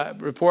says,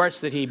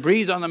 reports that he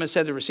breathed on them and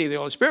said to receive the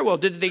Holy Spirit. Well,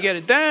 did they get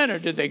it then or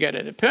did they get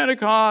it at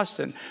Pentecost?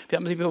 And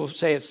people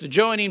say it's the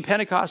Johannine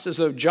Pentecost, as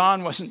though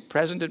John wasn't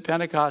present at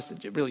Pentecost.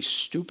 It's really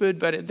stupid,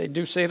 but they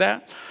do say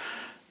that.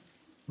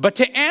 But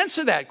to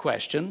answer that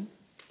question,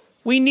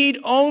 We need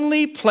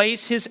only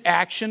place his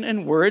action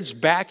and words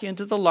back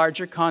into the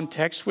larger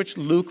context which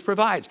Luke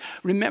provides.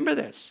 Remember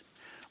this.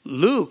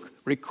 Luke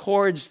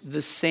records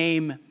the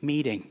same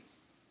meeting.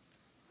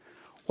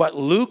 What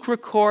Luke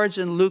records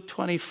in Luke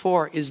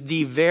 24 is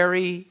the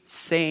very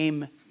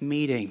same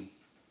meeting.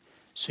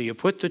 So you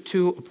put the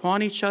two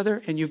upon each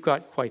other and you've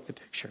got quite the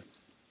picture.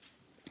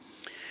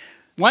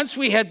 Once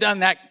we had done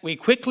that, we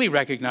quickly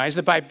recognized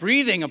that by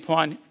breathing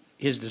upon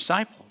his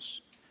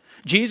disciples,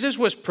 Jesus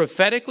was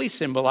prophetically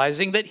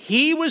symbolizing that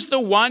he was the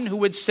one who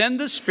would send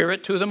the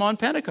Spirit to them on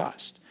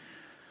Pentecost.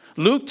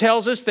 Luke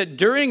tells us that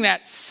during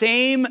that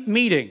same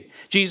meeting,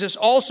 Jesus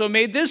also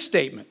made this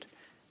statement,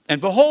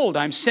 "And behold,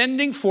 I'm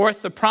sending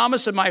forth the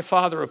promise of my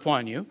Father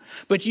upon you,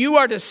 but you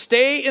are to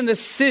stay in the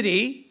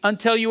city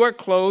until you are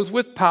clothed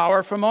with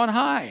power from on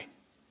high."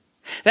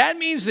 That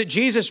means that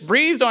Jesus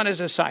breathed on his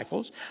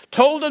disciples,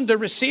 told them to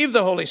receive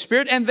the Holy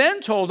Spirit, and then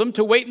told them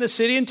to wait in the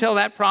city until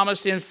that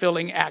promised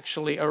infilling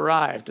actually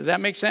arrived. Does that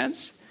make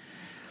sense?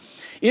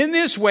 In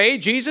this way,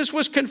 Jesus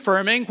was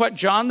confirming what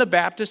John the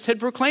Baptist had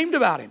proclaimed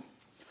about him,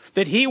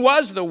 that he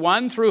was the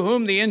one through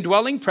whom the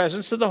indwelling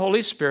presence of the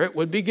Holy Spirit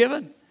would be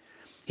given.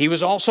 He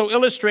was also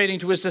illustrating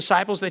to his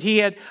disciples that they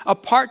had a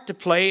part to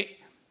play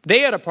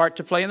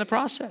in the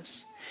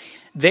process.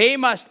 They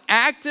must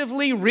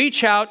actively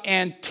reach out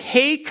and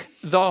take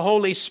the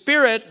Holy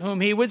Spirit whom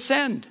he would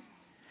send.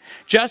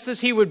 Just as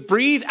he would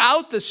breathe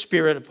out the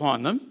Spirit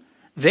upon them,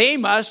 they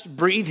must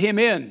breathe him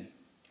in.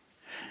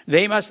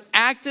 They must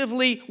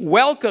actively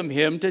welcome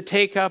him to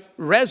take up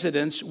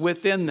residence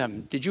within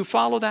them. Did you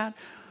follow that?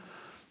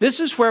 This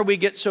is where we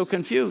get so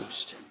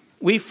confused.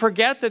 We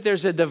forget that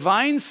there's a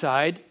divine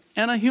side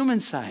and a human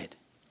side.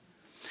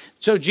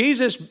 So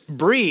Jesus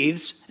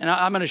breathes, and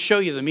I'm going to show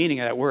you the meaning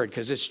of that word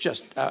because it's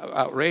just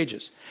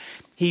outrageous.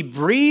 He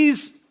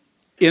breathes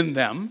in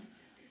them,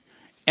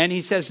 and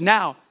he says,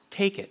 now,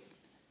 take it.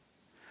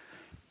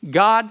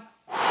 God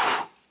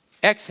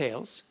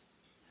exhales,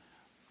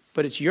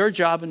 but it's your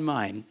job and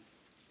mine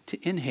to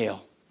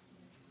inhale.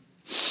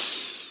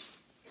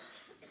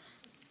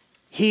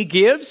 He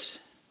gives,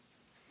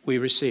 we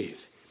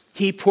receive.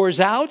 He pours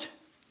out,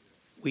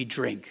 we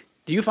drink.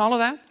 Do you follow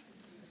that?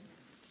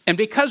 And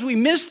because we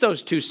miss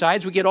those two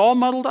sides, we get all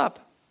muddled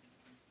up.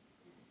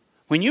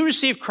 When you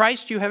receive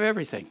Christ, you have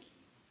everything.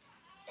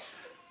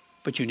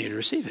 But you need to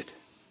receive it.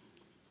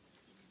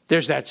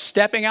 There's that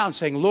stepping out and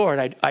saying,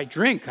 Lord, I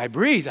drink, I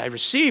breathe, I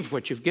receive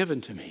what you've given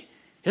to me.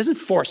 He doesn't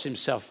force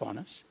himself on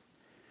us.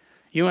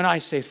 You and I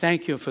say,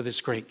 thank you for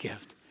this great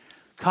gift.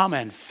 Come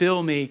and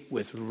fill me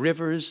with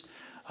rivers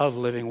of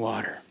living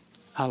water.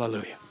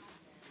 Hallelujah.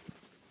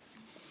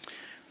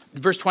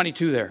 Verse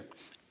 22 there.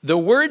 The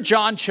word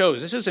John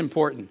chose, this is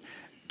important,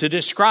 to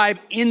describe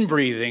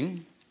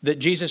inbreathing that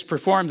Jesus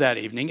performed that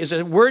evening is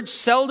a word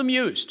seldom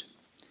used.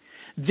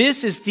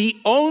 This is the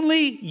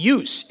only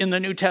use in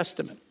the New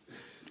Testament.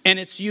 And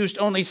it's used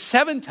only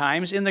 7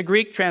 times in the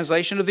Greek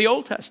translation of the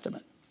Old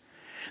Testament.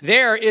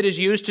 There it is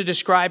used to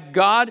describe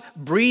God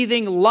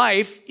breathing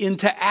life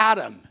into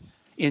Adam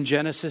in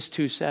Genesis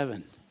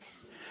 2:7.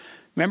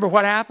 Remember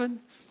what happened?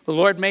 The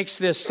Lord makes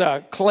this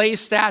clay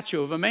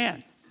statue of a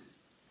man.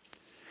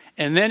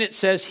 And then it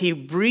says he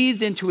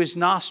breathed into his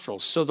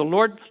nostrils. So the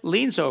Lord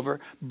leans over,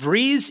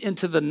 breathes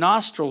into the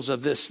nostrils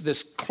of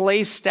this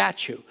clay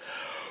statue.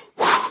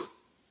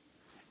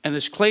 And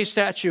this clay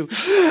statue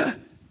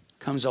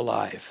comes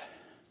alive.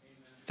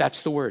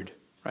 That's the word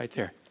right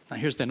there. Now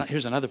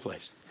here's another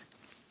place.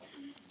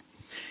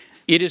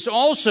 It is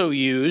also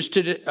used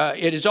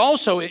it is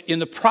also in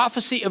the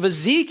prophecy of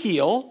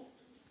Ezekiel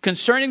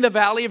concerning the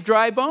valley of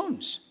dry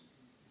bones.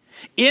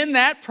 In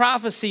that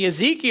prophecy,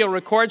 Ezekiel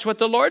records what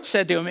the Lord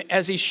said to him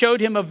as he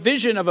showed him a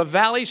vision of a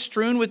valley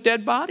strewn with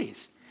dead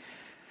bodies.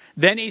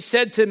 Then he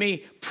said to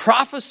me,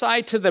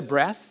 prophesy to the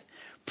breath,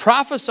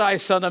 prophesy,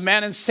 son of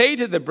man, and say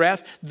to the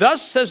breath,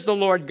 thus says the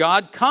Lord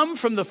God, come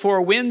from the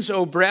 4 winds,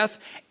 O breath,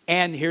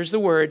 and here's the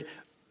word,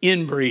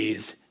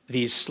 inbreathe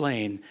these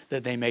slain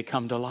that they may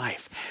come to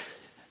life.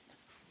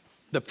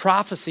 The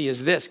prophecy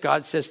is this.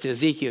 God says to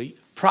Ezekiel,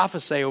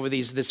 prophesy over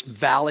this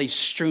valley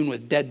strewn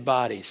with dead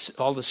bodies,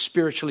 all the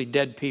spiritually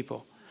dead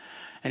people.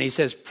 And he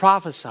says,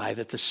 prophesy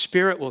that the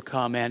Spirit will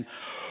come and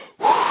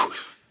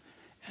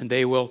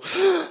they will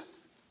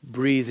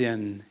breathe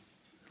in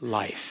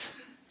life.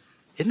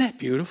 Isn't that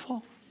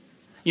beautiful?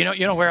 You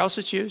know where else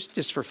it's used?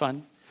 Just for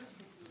fun.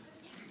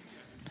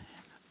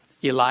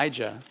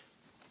 Elijah,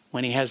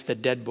 when he has the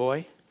dead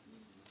boy,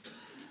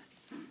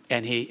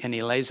 and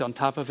he lays on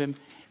top of him,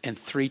 and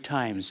 3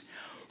 times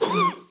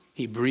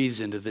he breathes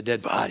into the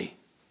dead body,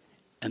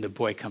 and the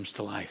boy comes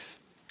to life.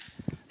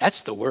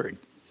 That's the word.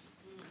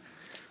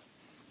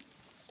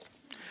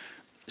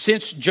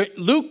 Since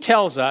Luke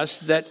tells us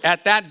that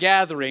at that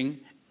gathering,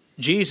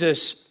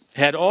 Jesus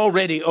had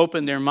already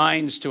opened their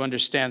minds to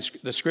understand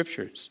the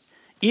scriptures,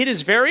 It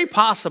is very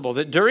possible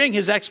that during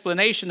his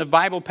explanation of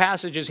Bible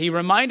passages, he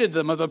reminded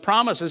them of the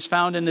promises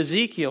found in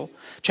Ezekiel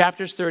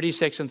chapters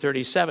 36 and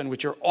 37,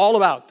 which are all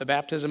about the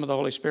baptism of the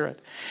Holy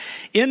Spirit.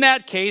 In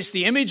that case,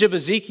 the image of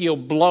Ezekiel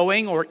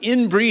blowing or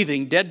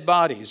inbreathing dead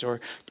bodies, or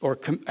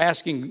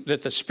asking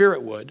that the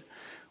Spirit would,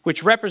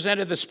 which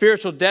represented the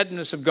spiritual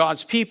deadness of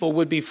God's people,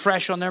 would be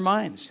fresh on their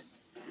minds.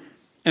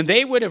 And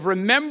they would have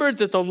remembered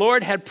that the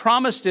Lord had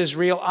promised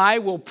Israel, I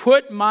will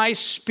put my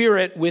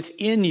Spirit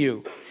within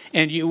you,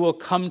 and you will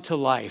come to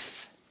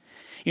life.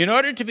 In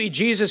order to be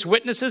Jesus'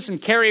 witnesses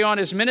and carry on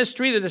his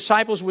ministry, the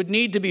disciples would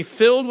need to be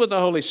filled with the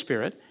Holy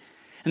Spirit,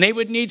 and they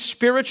would need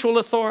spiritual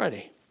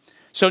authority.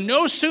 So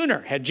no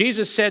sooner had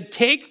Jesus said,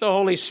 take the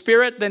Holy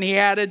Spirit, than he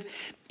added,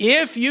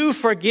 if you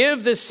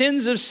forgive the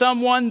sins of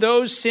someone,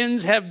 those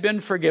sins have been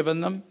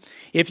forgiven them.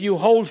 If you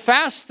hold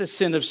fast the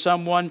sin of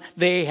someone,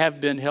 they have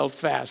been held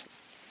fast.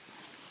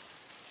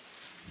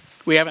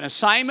 We have an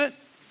assignment,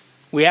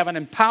 we have an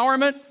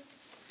empowerment,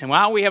 and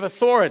now we have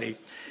authority.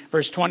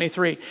 Verse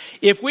 23.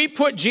 If we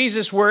put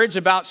Jesus' words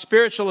about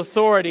spiritual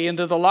authority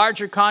into the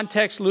larger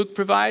context Luke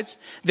provides,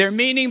 their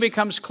meaning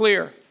becomes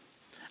clear.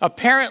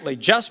 Apparently,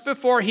 just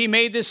before he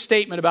made this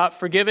statement about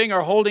forgiving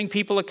or holding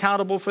people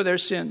accountable for their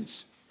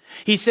sins,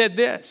 he said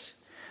this,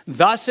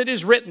 thus it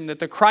is written that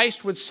the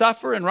Christ would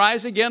suffer and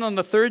rise again on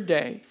the third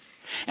day,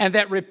 and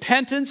that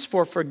repentance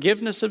for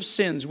forgiveness of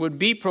sins would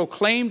be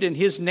proclaimed in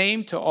his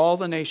name to all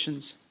the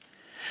nations.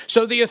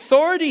 So the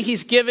authority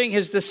he's giving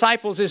his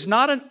disciples is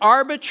not an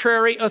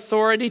arbitrary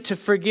authority to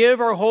forgive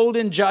or hold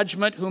in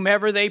judgment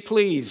whomever they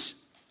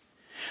please,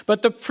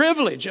 but the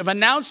privilege of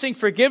announcing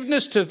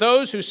forgiveness to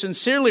those who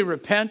sincerely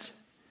repent,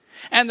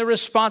 and the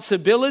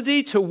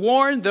responsibility to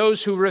warn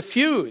those who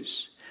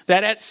refuse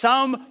that at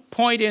some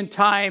point in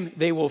time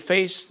they will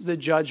face the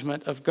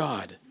judgment of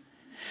God.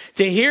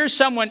 To hear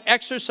someone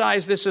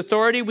exercise this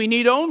authority, we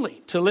need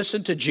only to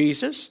listen to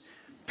Jesus,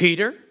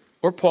 Peter,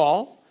 or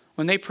Paul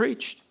when they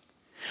preached.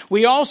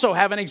 We also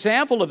have an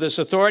example of this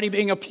authority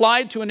being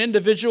applied to an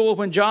individual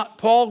when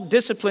Paul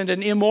disciplined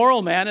an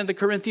immoral man in the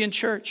Corinthian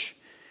church,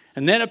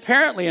 and then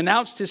apparently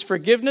announced his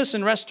forgiveness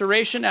and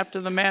restoration after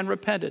the man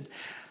repented.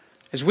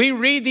 As we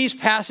read these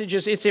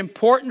passages, it's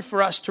important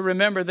for us to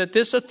remember that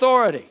this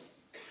authority,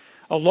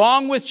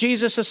 along with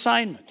Jesus'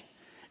 assignment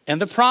and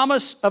the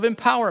promise of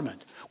empowerment,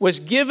 was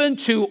given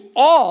to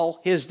all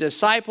his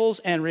disciples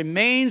and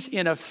remains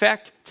in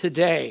effect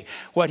today.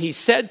 What he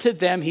said to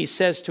them, he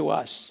says to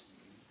us.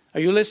 Are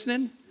you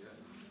listening?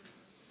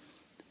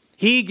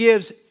 He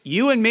gives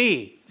you and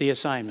me the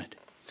assignment.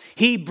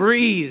 He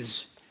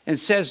breathes and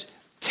says,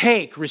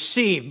 take,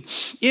 receive,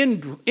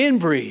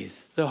 in-breathe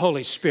the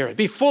Holy Spirit.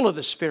 Be full of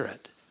the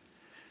Spirit.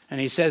 And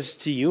he says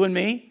to you and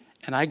me,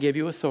 and I give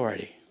you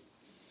authority.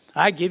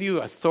 I give you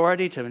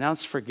authority to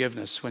announce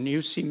forgiveness. When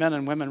you see men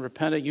and women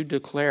repentant, you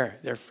declare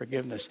their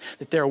forgiveness,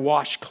 that they're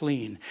washed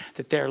clean,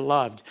 that they're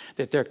loved,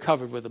 that they're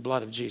covered with the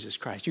blood of Jesus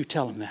Christ. You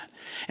tell them that.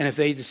 And if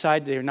they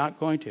decide they're not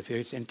going to, if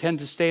they intend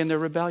to stay in their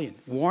rebellion,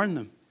 warn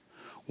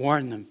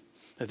them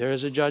that there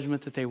is a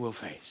judgment that they will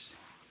face.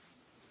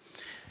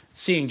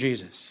 Seeing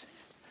Jesus.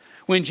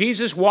 When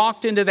Jesus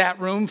walked into that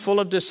room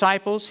full of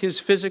disciples, his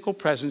physical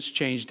presence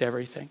changed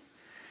everything.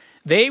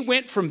 They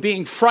went from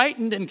being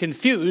frightened and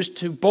confused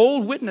to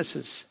bold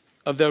witnesses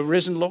of the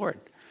risen Lord.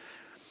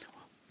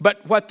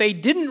 But what they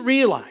didn't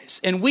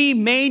realize, and we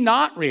may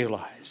not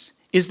realize,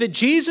 is that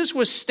Jesus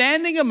was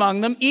standing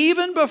among them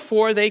even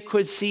before they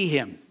could see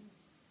him.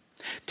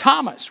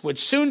 Thomas would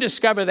soon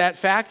discover that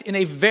fact in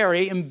a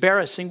very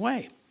embarrassing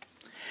way.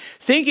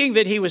 Thinking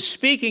that he was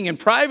speaking in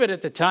private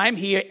at the time,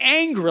 he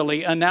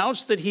angrily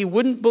announced that he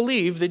wouldn't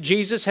believe that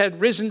Jesus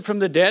had risen from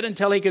the dead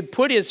until he could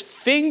put his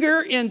finger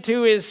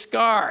into his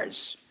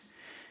scars.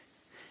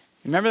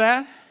 Remember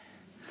that?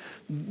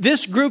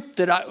 This group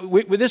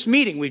with this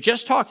meeting we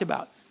just talked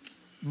about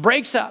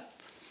breaks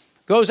up,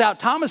 goes out.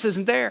 Thomas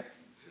isn't there.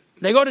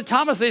 They go to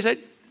Thomas. They said,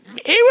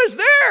 he was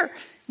there.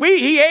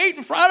 He ate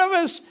in front of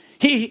us.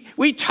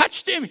 We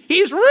touched him.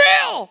 He's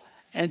real.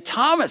 And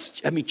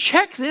Thomas,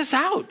 check this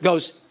out,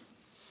 goes,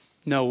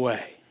 no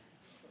way.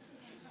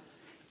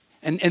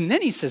 And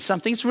then he says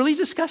something that's really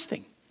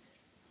disgusting.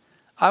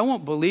 I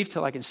won't believe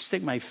till I can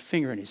stick my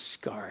finger in his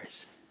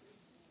scars.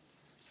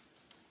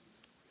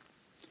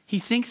 He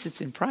thinks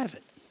it's in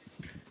private.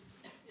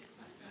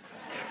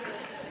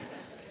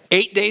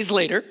 8 days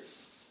later,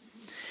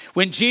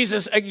 when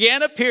Jesus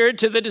again appeared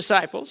to the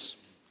disciples,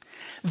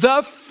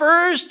 the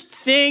first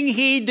thing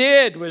he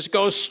did was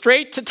go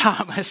straight to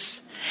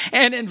Thomas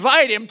and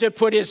invite him to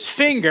put his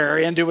finger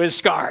into his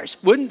scars.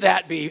 Wouldn't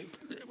that be,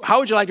 how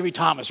would you like to be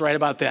Thomas right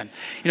about then?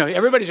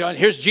 Everybody's going,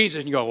 here's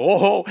Jesus, and you go,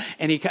 oh,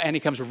 and he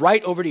comes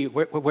right over to you.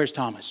 Where's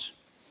Thomas?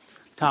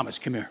 Thomas,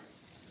 come here.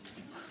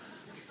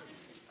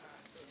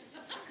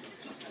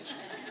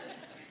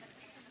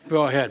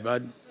 Go ahead,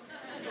 bud.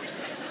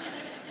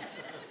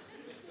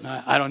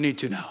 I don't need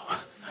to now.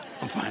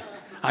 I'm fine.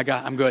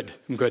 I'm good.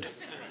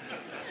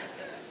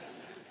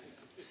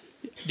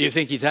 Do you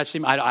think he touched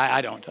him?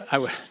 I don't. I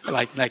would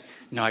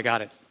no, I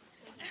got it.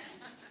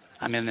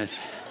 I'm in this.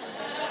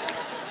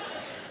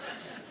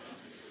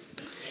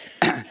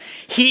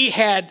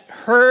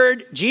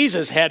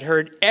 Jesus had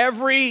heard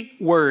every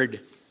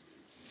word.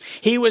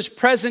 He was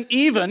present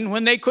even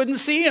when they couldn't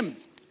see him.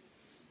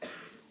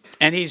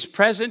 And he's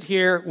present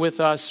here with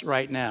us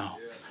right now.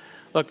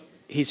 Look,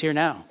 he's here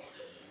now.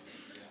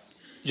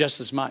 Just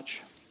as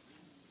much.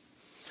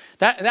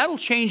 That'll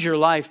change your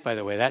life, by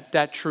the way,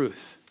 that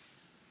truth.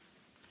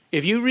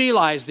 If you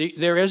realize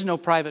there is no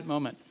private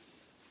moment.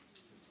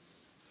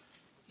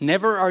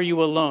 Never are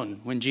you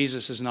alone when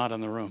Jesus is not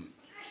in the room.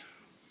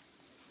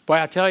 Boy,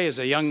 I tell you, as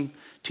a young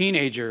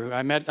teenager,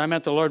 I met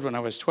the Lord when I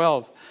was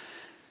 12.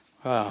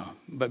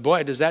 But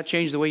boy, does that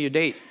change the way you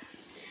date.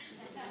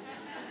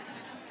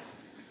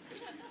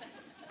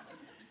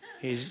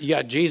 You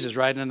got Jesus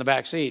riding in the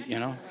back seat, you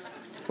know.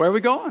 Where are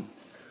we going?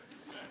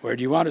 Where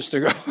do you want us to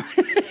go?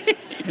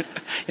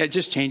 It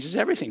just changes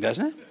everything,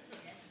 doesn't it?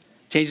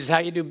 Changes how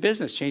you do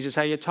business, changes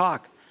how you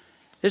talk.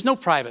 There's no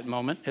private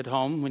moment at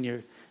home when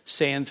you're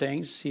saying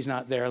things. He's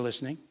not there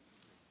listening.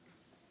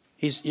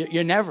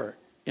 You're never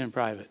in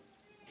private.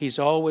 He's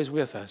always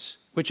with us,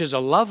 which is a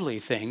lovely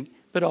thing,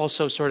 but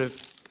also sort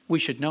of, we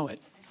should know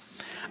it.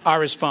 Our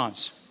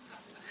response.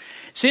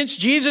 Since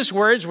Jesus'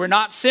 words were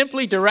not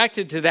simply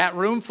directed to that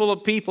room full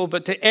of people,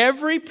 but to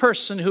every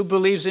person who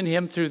believes in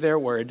him through their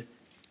word,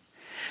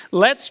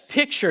 let's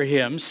picture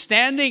him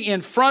standing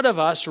in front of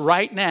us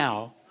right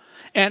now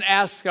and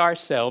ask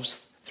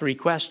ourselves 3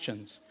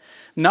 questions.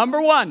 Number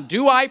 1,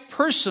 do I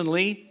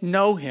personally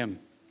know him?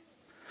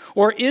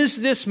 Or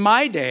is this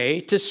my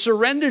day to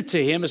surrender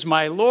to him as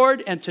my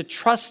Lord and to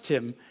trust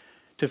him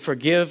to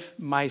forgive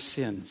my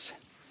sins?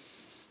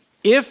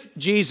 If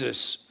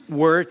Jesus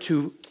were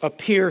to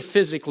appear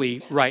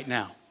physically right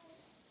now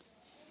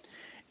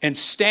and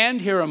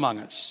stand here among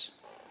us,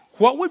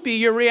 what would be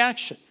your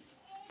reaction?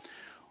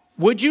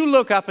 Would you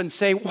look up and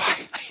say, why,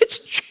 it's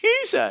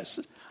Jesus.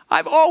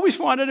 I've always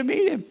wanted to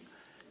meet him.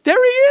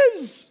 There he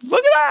is.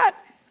 Look at that.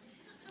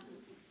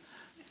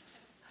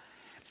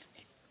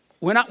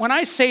 When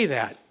I say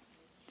that,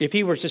 if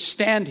he were to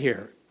stand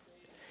here,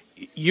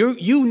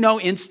 you know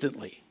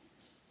instantly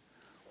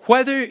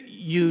whether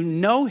you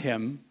know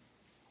him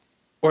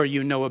or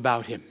you know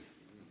about him.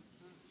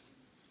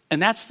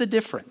 And that's the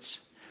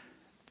difference.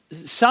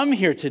 Some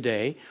here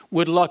today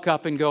would look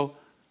up and go,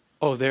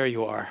 oh, there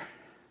you are.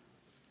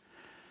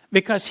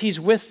 Because he's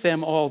with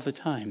them all the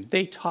time.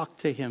 They talk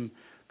to him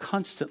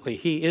constantly.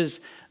 He is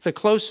the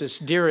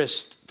closest,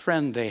 dearest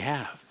friend they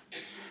have.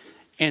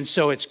 And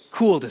so it's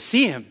cool to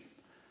see him.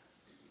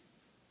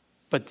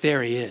 But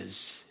there he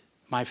is,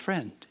 my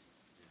friend.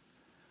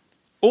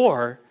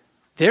 Or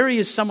there he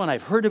is, someone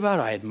I've heard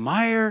about, I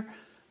admire,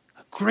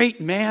 a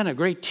great man, a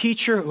great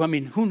teacher.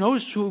 Who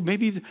knows who,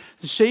 maybe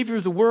the Savior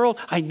of the world.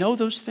 I know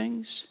those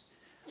things,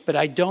 but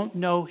I don't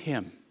know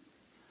him.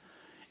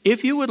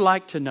 If you would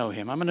like to know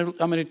him, I'm going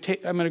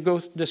to go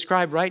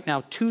describe right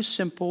now 2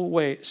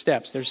 simple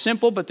steps. They're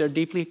simple, but they're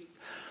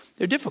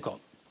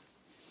difficult.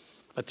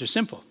 But they're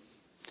simple.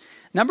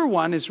 Number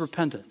 1 is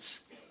repentance.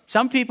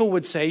 Some people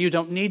would say you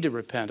don't need to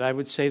repent. I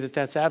would say that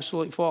that's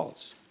absolutely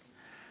false.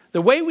 The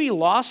way we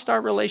lost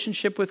our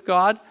relationship with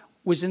God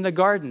was in the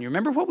garden. You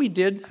remember what we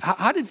did?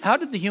 How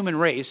did the human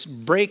race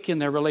break in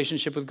their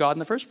relationship with God in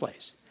the first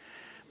place?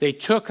 They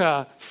took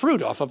a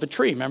fruit off of a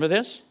tree. Remember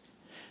this?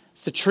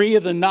 It's the tree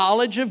of the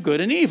knowledge of good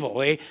and evil.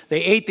 They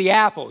ate the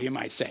apple, you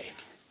might say.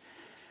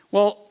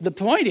 Well, the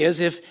point is,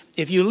 if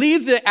you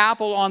leave the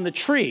apple on the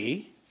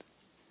tree,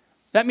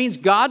 that means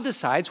God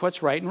decides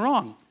what's right and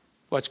wrong,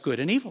 what's good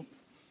and evil.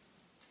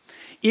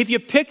 If you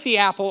pick the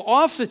apple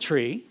off the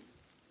tree,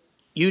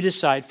 you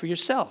decide for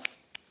yourself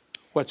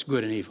what's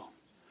good and evil.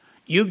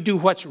 You do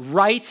what's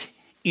right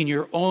in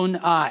your own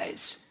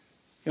eyes.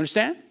 You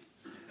understand?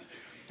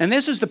 And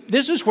this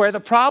is where the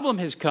problem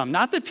has come.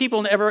 Not that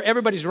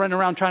everybody's running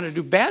around trying to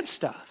do bad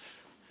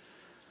stuff,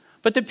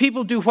 but that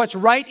people do what's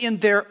right in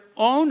their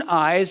own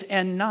eyes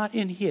and not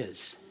in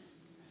his.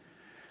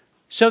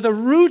 So the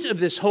root of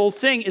this whole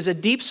thing is a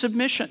deep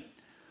submission.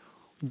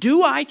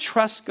 Do I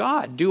trust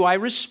God? Do I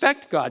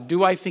respect God?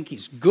 Do I think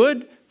he's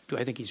good? Do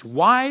I think he's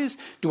wise?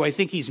 Do I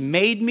think he's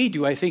made me?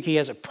 Do I think he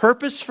has a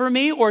purpose for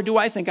me? Or do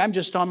I think I'm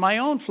just on my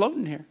own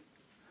floating here?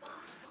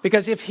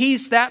 Because if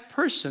he's that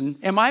person,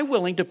 am I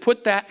willing to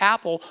put that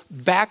apple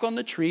back on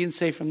the tree and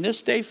say, from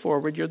this day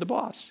forward, you're the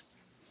boss?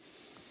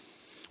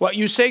 What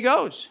you say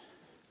goes.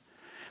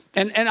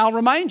 And I'll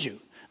remind you,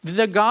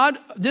 this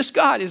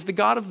God is the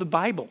God of the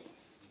Bible,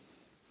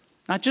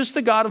 not just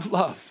the God of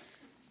love.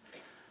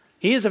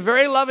 He is a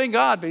very loving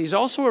God, but he's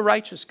also a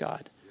righteous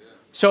God.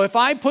 So if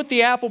I put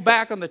the apple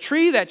back on the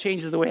tree, that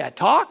changes the way I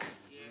talk,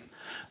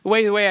 the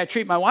way I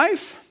treat my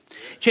wife,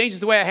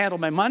 changes the way I handle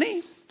my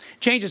money,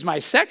 changes my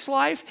sex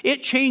life.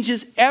 It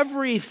changes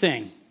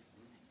everything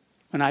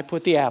when I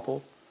put the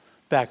apple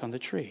back on the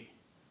tree.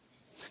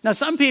 Now,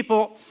 some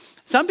people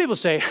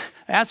say,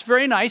 that's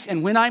very nice,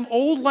 and when I'm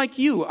old like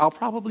you, I'll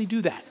probably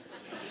do that.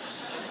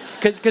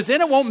 Because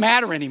then it won't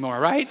matter anymore,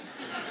 right?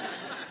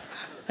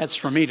 That's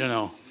for me to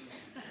know.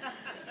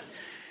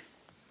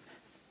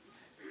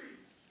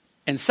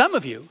 And some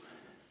of you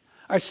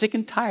are sick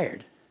and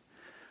tired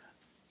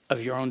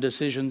of your own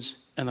decisions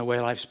and the way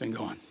life's been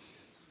going.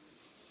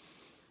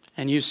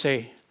 And you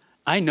say,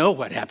 I know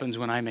what happens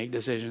when I make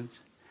decisions.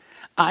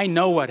 I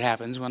know what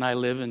happens when I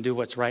live and do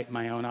what's right in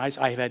my own eyes.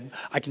 I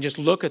can just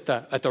look at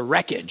the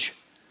wreckage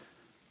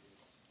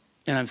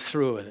and I'm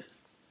through with it.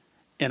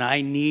 And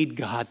I need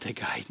God to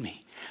guide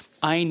me.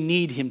 I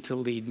need him to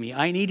lead me.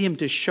 I need him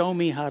to show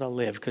me how to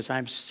live because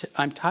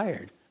I'm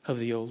tired of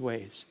the old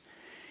ways.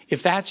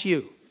 If that's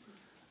you,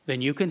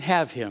 then you can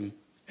have him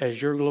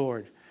as your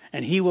Lord.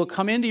 And he will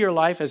come into your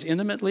life as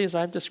intimately as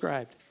I've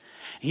described.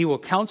 He will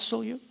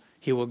counsel you.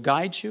 He will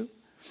guide you.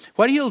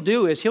 What he'll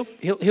do is he'll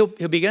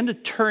begin to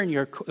turn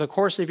the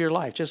course of your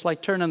life, just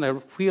like turning the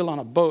wheel on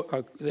a boat,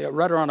 or the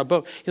rudder on a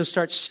boat. He'll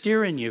start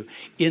steering you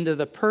into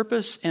the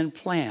purpose and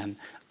plan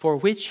for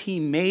which he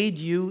made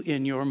you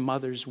in your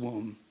mother's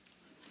womb.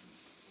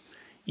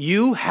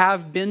 You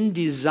have been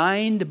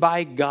designed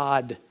by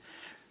God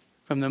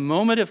from the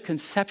moment of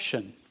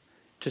conception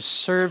to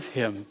serve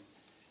him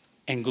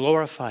and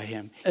glorify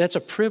him. That's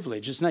a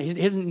privilege. He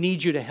doesn't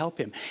need you to help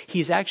him.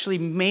 He's actually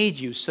made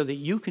you so that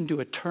you can do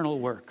eternal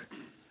work.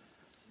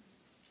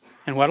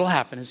 And what will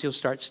happen is he'll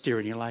start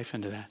steering your life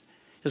into that.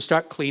 He'll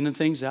start cleaning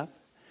things up.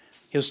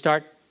 He'll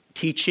start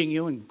teaching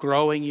you and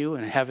growing you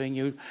and having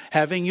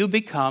you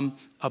become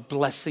a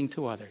blessing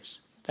to others.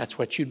 That's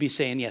what you'd be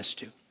saying yes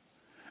to.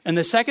 And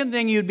the second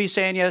thing you'd be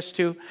saying yes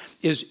to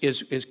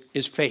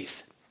is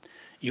faith.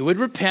 You would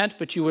repent,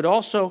 but you would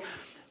also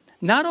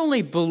not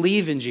only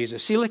believe in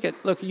Jesus. See, look,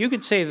 you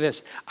could say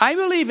this. I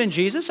believe in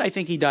Jesus. I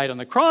think he died on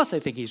the cross. I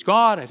think he's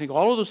God. I think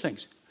all of those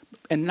things.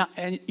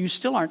 And you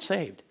still aren't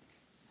saved.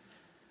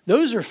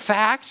 Those are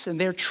facts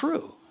and they're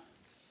true.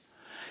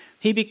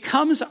 He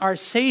becomes our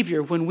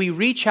Savior when we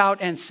reach out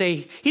and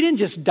say, he didn't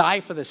just die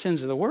for the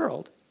sins of the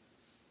world.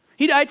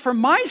 He died for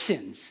my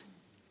sins.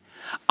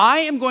 I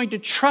am going to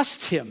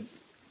trust him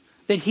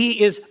that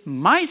he is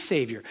my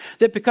Savior,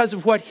 that because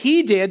of what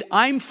he did,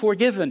 I'm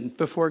forgiven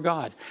before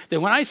God.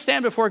 That when I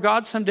stand before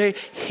God someday,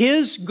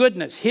 his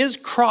goodness, his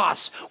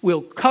cross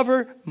will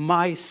cover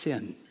my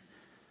sin.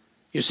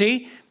 You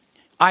see,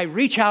 I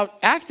reach out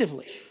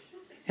actively.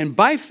 And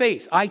by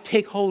faith, I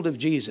take hold of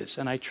Jesus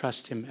and I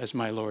trust him as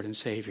my Lord and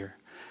Savior.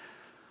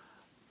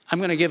 I'm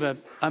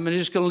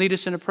just going to lead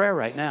us in a prayer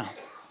right now.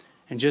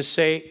 And just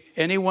say,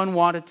 anyone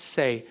wanted to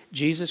say,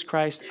 Jesus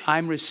Christ,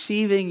 I'm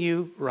receiving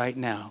you right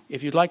now.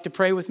 If you'd like to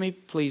pray with me,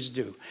 please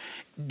do.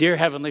 Dear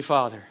Heavenly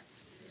Father,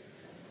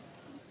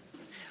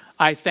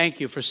 I thank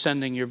you for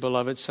sending your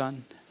beloved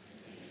Son.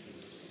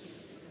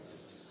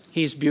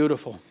 He's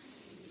beautiful.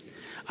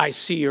 I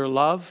see your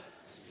love.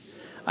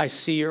 I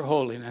see your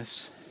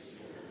holiness.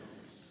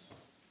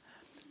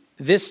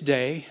 This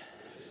day,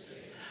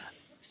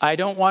 I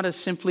don't want to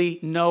simply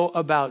know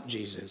about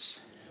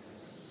Jesus.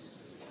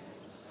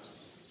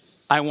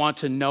 I want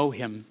to know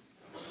him.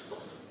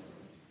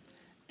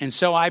 And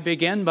so I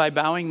begin by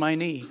bowing my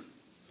knee.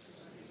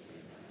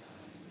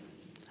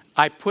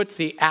 I put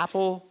the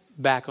apple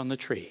back on the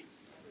tree.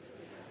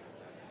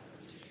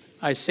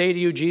 I say to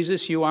you,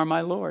 Jesus, you are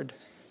my Lord.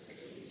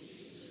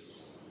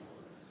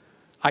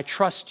 I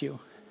trust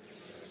you.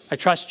 I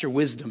trust your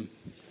wisdom,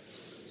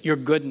 your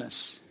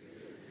goodness.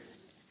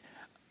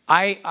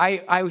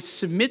 I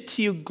submit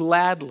to you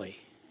gladly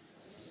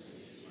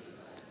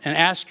and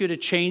ask you to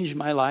change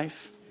my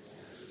life,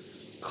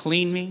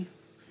 clean me,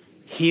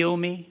 heal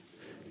me,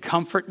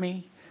 comfort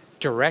me,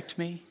 direct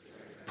me,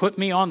 put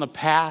me on the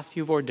path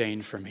you've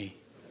ordained for me.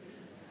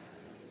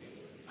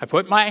 I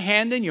put my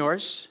hand in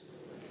yours,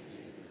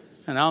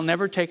 and I'll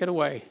never take it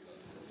away.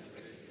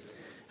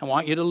 I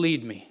want you to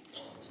lead me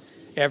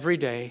every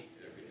day,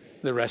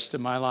 the rest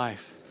of my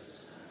life.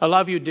 I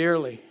love you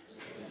dearly,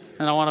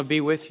 and I want to be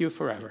with you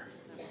forever.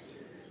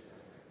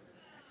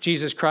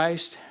 Jesus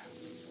Christ,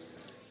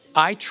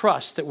 I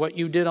trust that what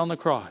you did on the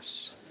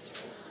cross,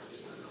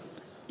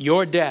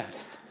 your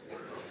death,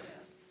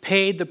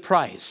 paid the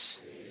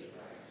price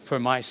for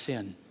my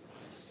sin.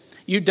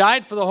 You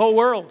died for the whole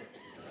world,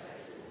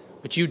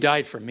 but you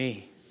died for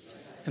me.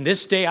 And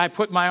this day I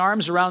put my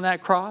arms around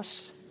that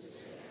cross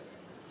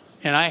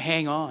and I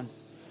hang on,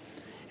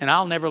 and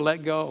I'll never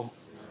let go.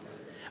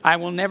 I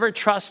will never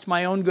trust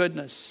my own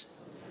goodness.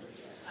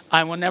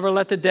 I will never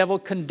let the devil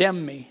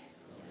condemn me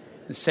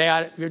and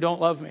say, you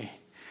don't love me.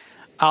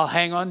 I'll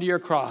hang on to your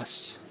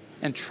cross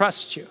and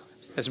trust you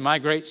as my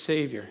great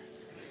Savior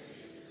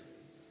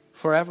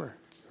forever.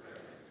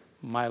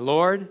 My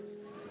Lord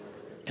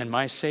and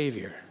my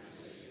Savior.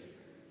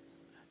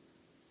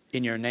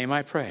 In your name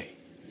I pray.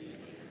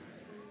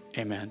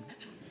 Amen.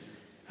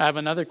 I have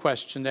another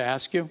question to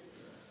ask you.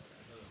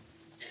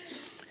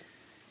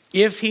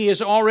 If he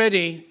is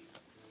already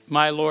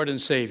my Lord and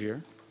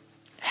Savior,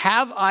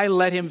 have I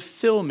let him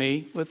fill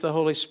me with the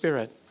Holy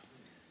Spirit?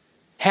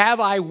 Have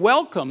I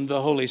welcomed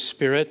the Holy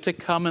Spirit to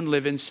come and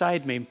live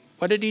inside me?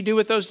 What did he do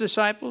with those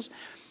disciples?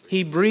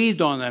 He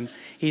breathed on them.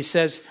 He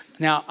says,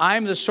 now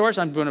I'm the source.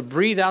 I'm going to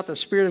breathe out the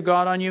Spirit of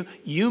God on you.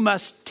 You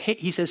must take,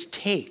 he says,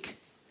 take,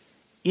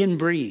 in,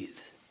 breathe,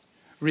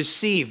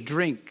 receive,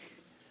 drink.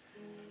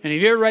 And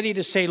if you're ready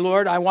to say,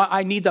 Lord,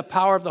 I need the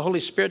power of the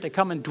Holy Spirit to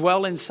come and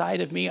dwell inside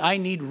of me. I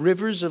need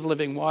rivers of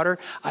living water.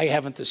 I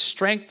haven't the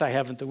strength. I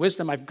haven't the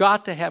wisdom. I've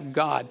got to have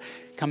God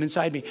come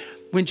inside me.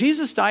 When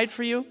Jesus died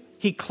for you,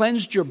 he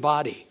cleansed your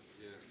body,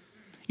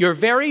 your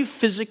very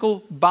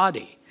physical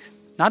body.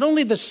 Not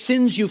only the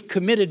sins you've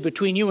committed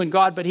between you and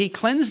God, but he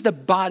cleansed the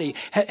body.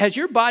 Has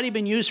your body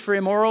been used for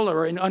immoral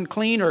or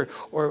unclean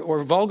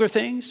or vulgar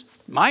things?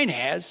 Mine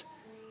has.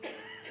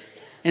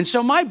 And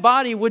so my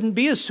body wouldn't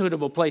be a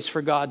suitable place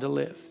for God to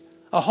live.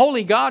 A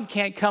holy God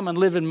can't come and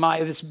live in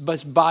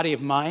this body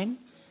of mine.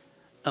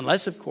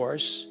 Unless, of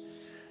course,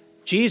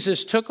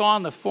 Jesus took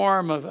on the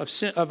form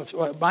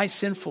of my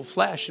sinful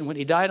flesh. And when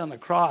he died on the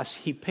cross,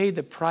 he paid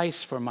the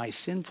price for my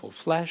sinful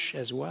flesh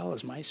as well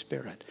as my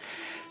spirit.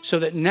 So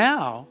that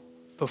now,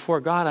 before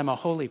God, I'm a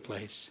holy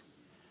place.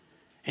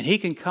 And he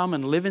can come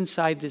and live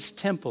inside this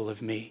temple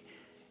of me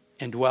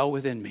and dwell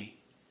within me.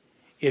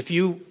 If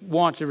you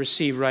want to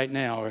receive right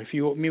now, or if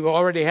you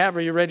already have,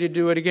 or you're ready to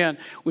do it again,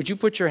 would you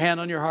put your hand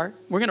on your heart?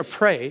 We're going to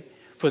pray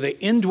for the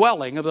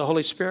indwelling of the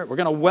Holy Spirit. We're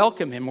going to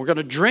welcome him. We're going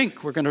to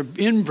drink. We're going to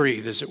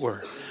inbreathe, as it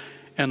were,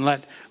 and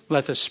let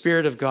the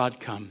Spirit of God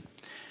come.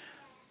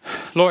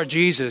 Lord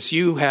Jesus,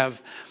 you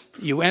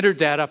entered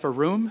that upper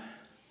room,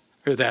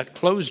 or that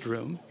closed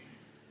room,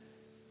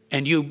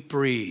 and you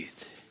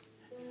breathed.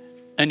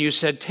 And you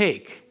said,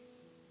 take,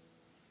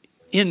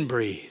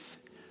 inbreathe,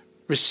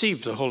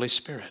 receive the Holy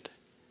Spirit.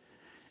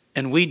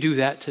 And we do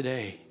that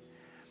today.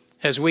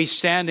 As we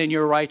stand in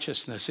your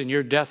righteousness, in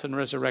your death and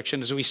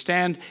resurrection, as we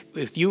stand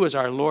with you as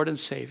our Lord and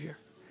Savior,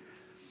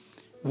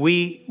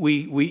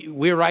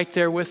 we're right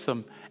there with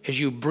them. As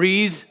you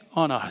breathe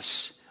on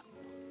us,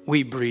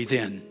 we breathe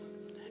in.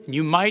 And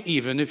you might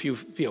even, if you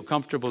feel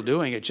comfortable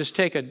doing it, just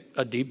take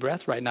a deep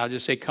breath right now.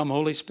 Just say, come,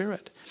 Holy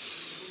Spirit.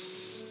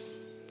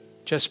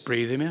 Just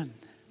breathe him in.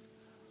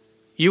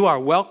 You are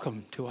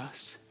welcome to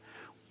us.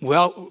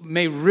 Well,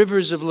 may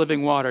rivers of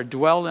living water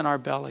dwell in our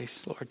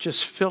bellies, Lord.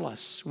 Just fill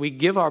us. We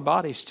give our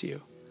bodies to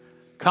you.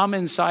 Come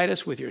inside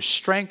us with your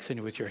strength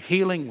and with your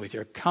healing, with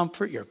your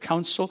comfort, your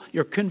counsel,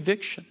 your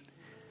conviction.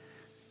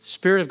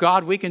 Spirit of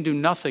God, we can do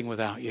nothing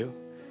without you.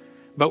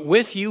 But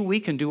with you, we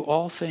can do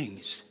all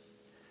things.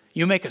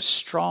 You make us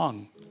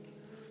strong.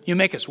 You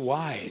make us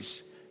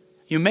wise.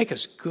 You make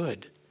us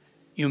good.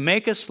 You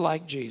make us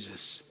like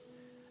Jesus.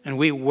 And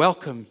we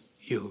welcome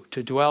you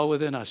to dwell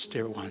within us,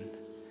 dear one.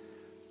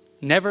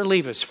 Never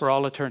leave us for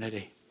all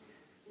eternity.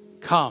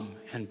 Come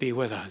and be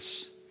with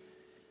us.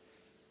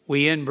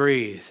 We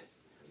inbreathe.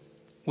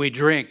 We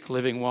drink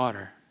living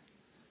water.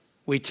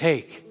 We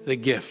take the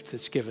gift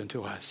that's given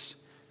to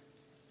us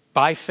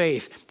by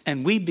faith.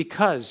 And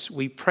because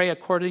we pray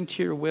according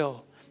to your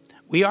will,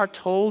 we are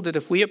told that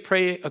if we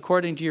pray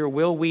according to your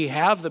will, we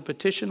have the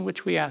petition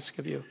which we ask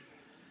of you.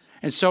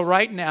 And so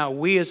right now,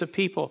 we as a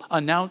people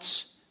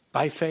announce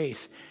by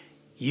faith,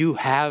 you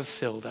have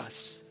filled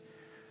us.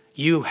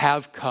 You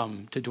have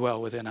come to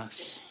dwell within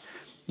us.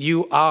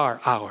 You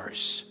are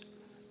ours.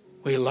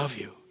 We love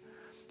you.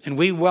 And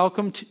we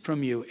welcome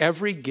from you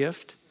every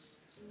gift,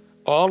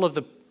 all of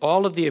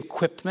the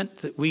equipment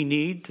that we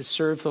need to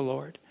serve the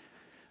Lord.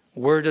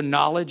 Word of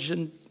knowledge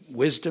and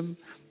wisdom,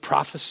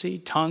 prophecy,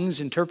 tongues,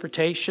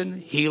 interpretation,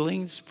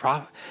 healings,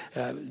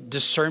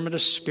 discernment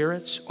of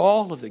spirits,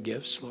 all of the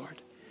gifts,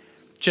 Lord.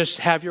 Just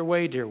have your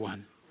way, dear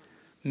one.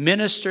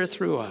 Minister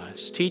through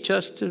us. Teach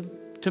us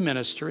to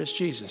minister as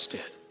Jesus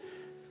did.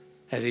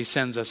 As he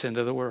sends us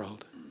into the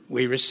world,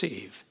 we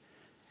receive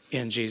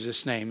in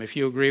Jesus' name. If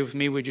you agree with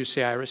me, would you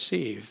say, I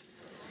receive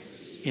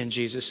in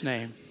Jesus'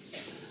 name?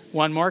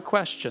 One more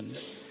question.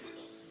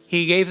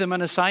 He gave them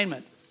an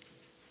assignment.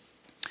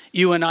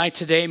 You and I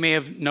today may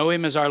know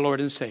him as our Lord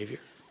and Savior.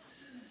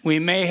 We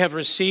may have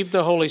received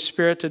the Holy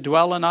Spirit to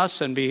dwell in us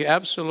and be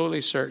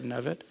absolutely certain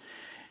of it.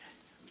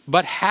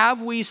 But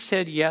have we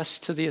said yes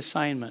to the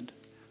assignment?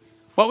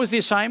 What was the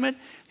assignment?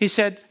 He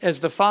said,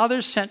 as the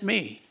Father sent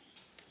me,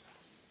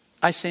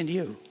 I send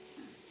you.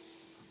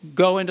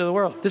 Go into the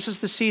world. This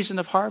is the season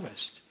of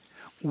harvest.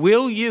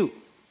 Will you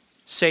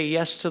say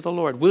yes to the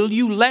Lord? Will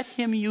you let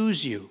him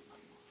use you?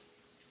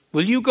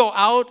 Will you go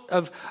out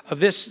of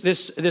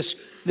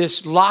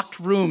this locked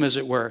room, as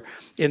it were,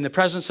 in the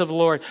presence of the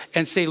Lord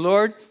and say,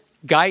 Lord,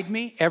 guide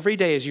me. Every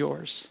day is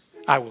yours.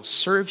 I will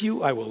serve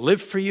you. I will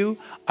live for you.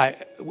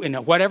 In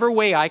whatever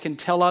way I can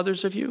tell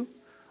others of you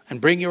and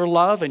bring your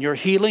love and your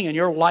healing and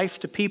your life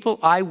to people,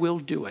 I will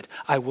do it.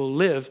 I will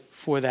live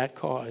for that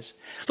cause.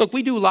 Look,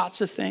 we do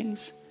lots of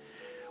things.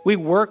 We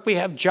work, we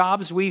have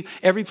jobs,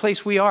 every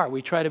place we are,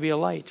 we try to be a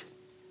light.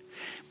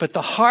 But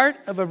the heart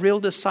of a real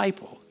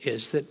disciple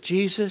is that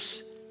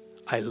Jesus,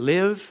 I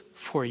live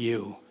for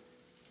you.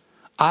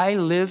 I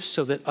live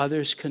so that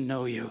others can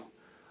know you.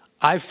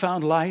 I've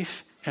found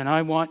life and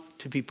I want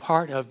to be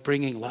part of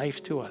bringing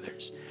life to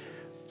others.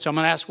 So I'm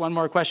going to ask one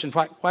more question.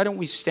 Why don't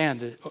we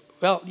stand?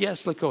 Well,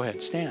 yes, let's go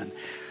ahead, stand.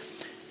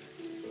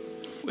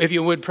 If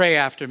you would pray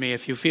after me,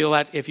 if you feel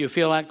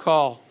that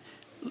call.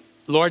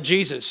 Lord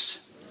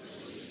Jesus,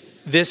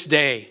 this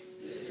day,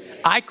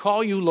 I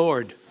call you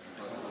Lord.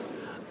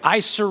 I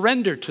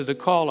surrender to the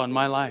call on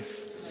my life.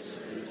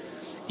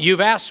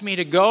 You've asked me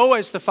to go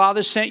as the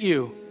Father sent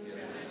you.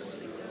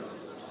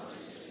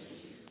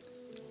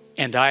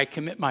 And I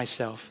commit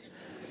myself.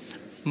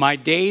 My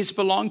days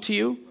belong to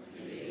you.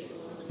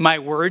 My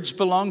words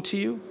belong to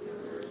you.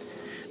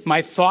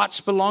 My thoughts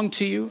belong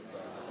to you.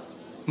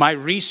 My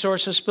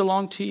resources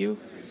belong to you.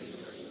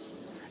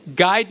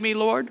 Guide me,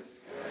 Lord,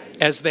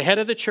 as the head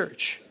of the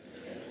church.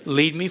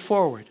 Lead me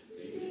forward,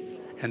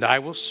 and I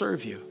will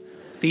serve you.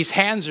 These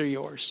hands are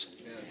yours.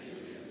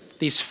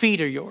 These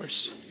feet are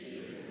yours.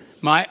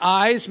 My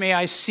eyes, may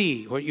I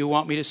see what you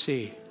want me to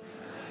see.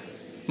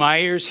 My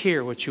ears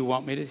hear what you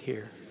want me to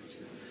hear.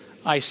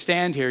 I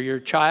stand here, your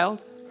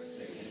child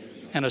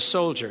and a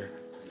soldier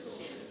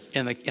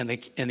in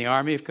the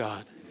army of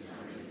God.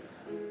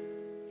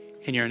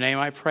 In your name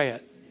I pray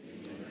it,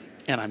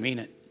 and I mean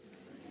it.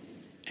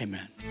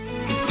 Amen.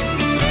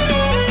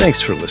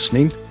 Thanks for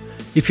listening.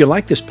 If you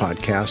like this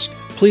podcast,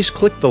 please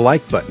click the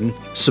like button,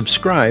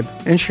 subscribe,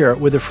 and share it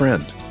with a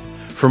friend.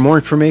 For more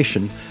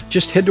information,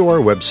 just head to our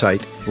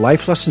website,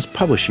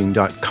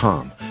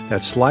 lifelessonspublishing.com.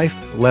 That's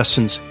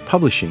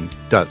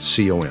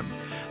lifelessonspublishing.com.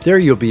 There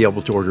you'll be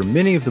able to order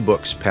many of the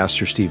books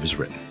Pastor Steve has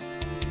written.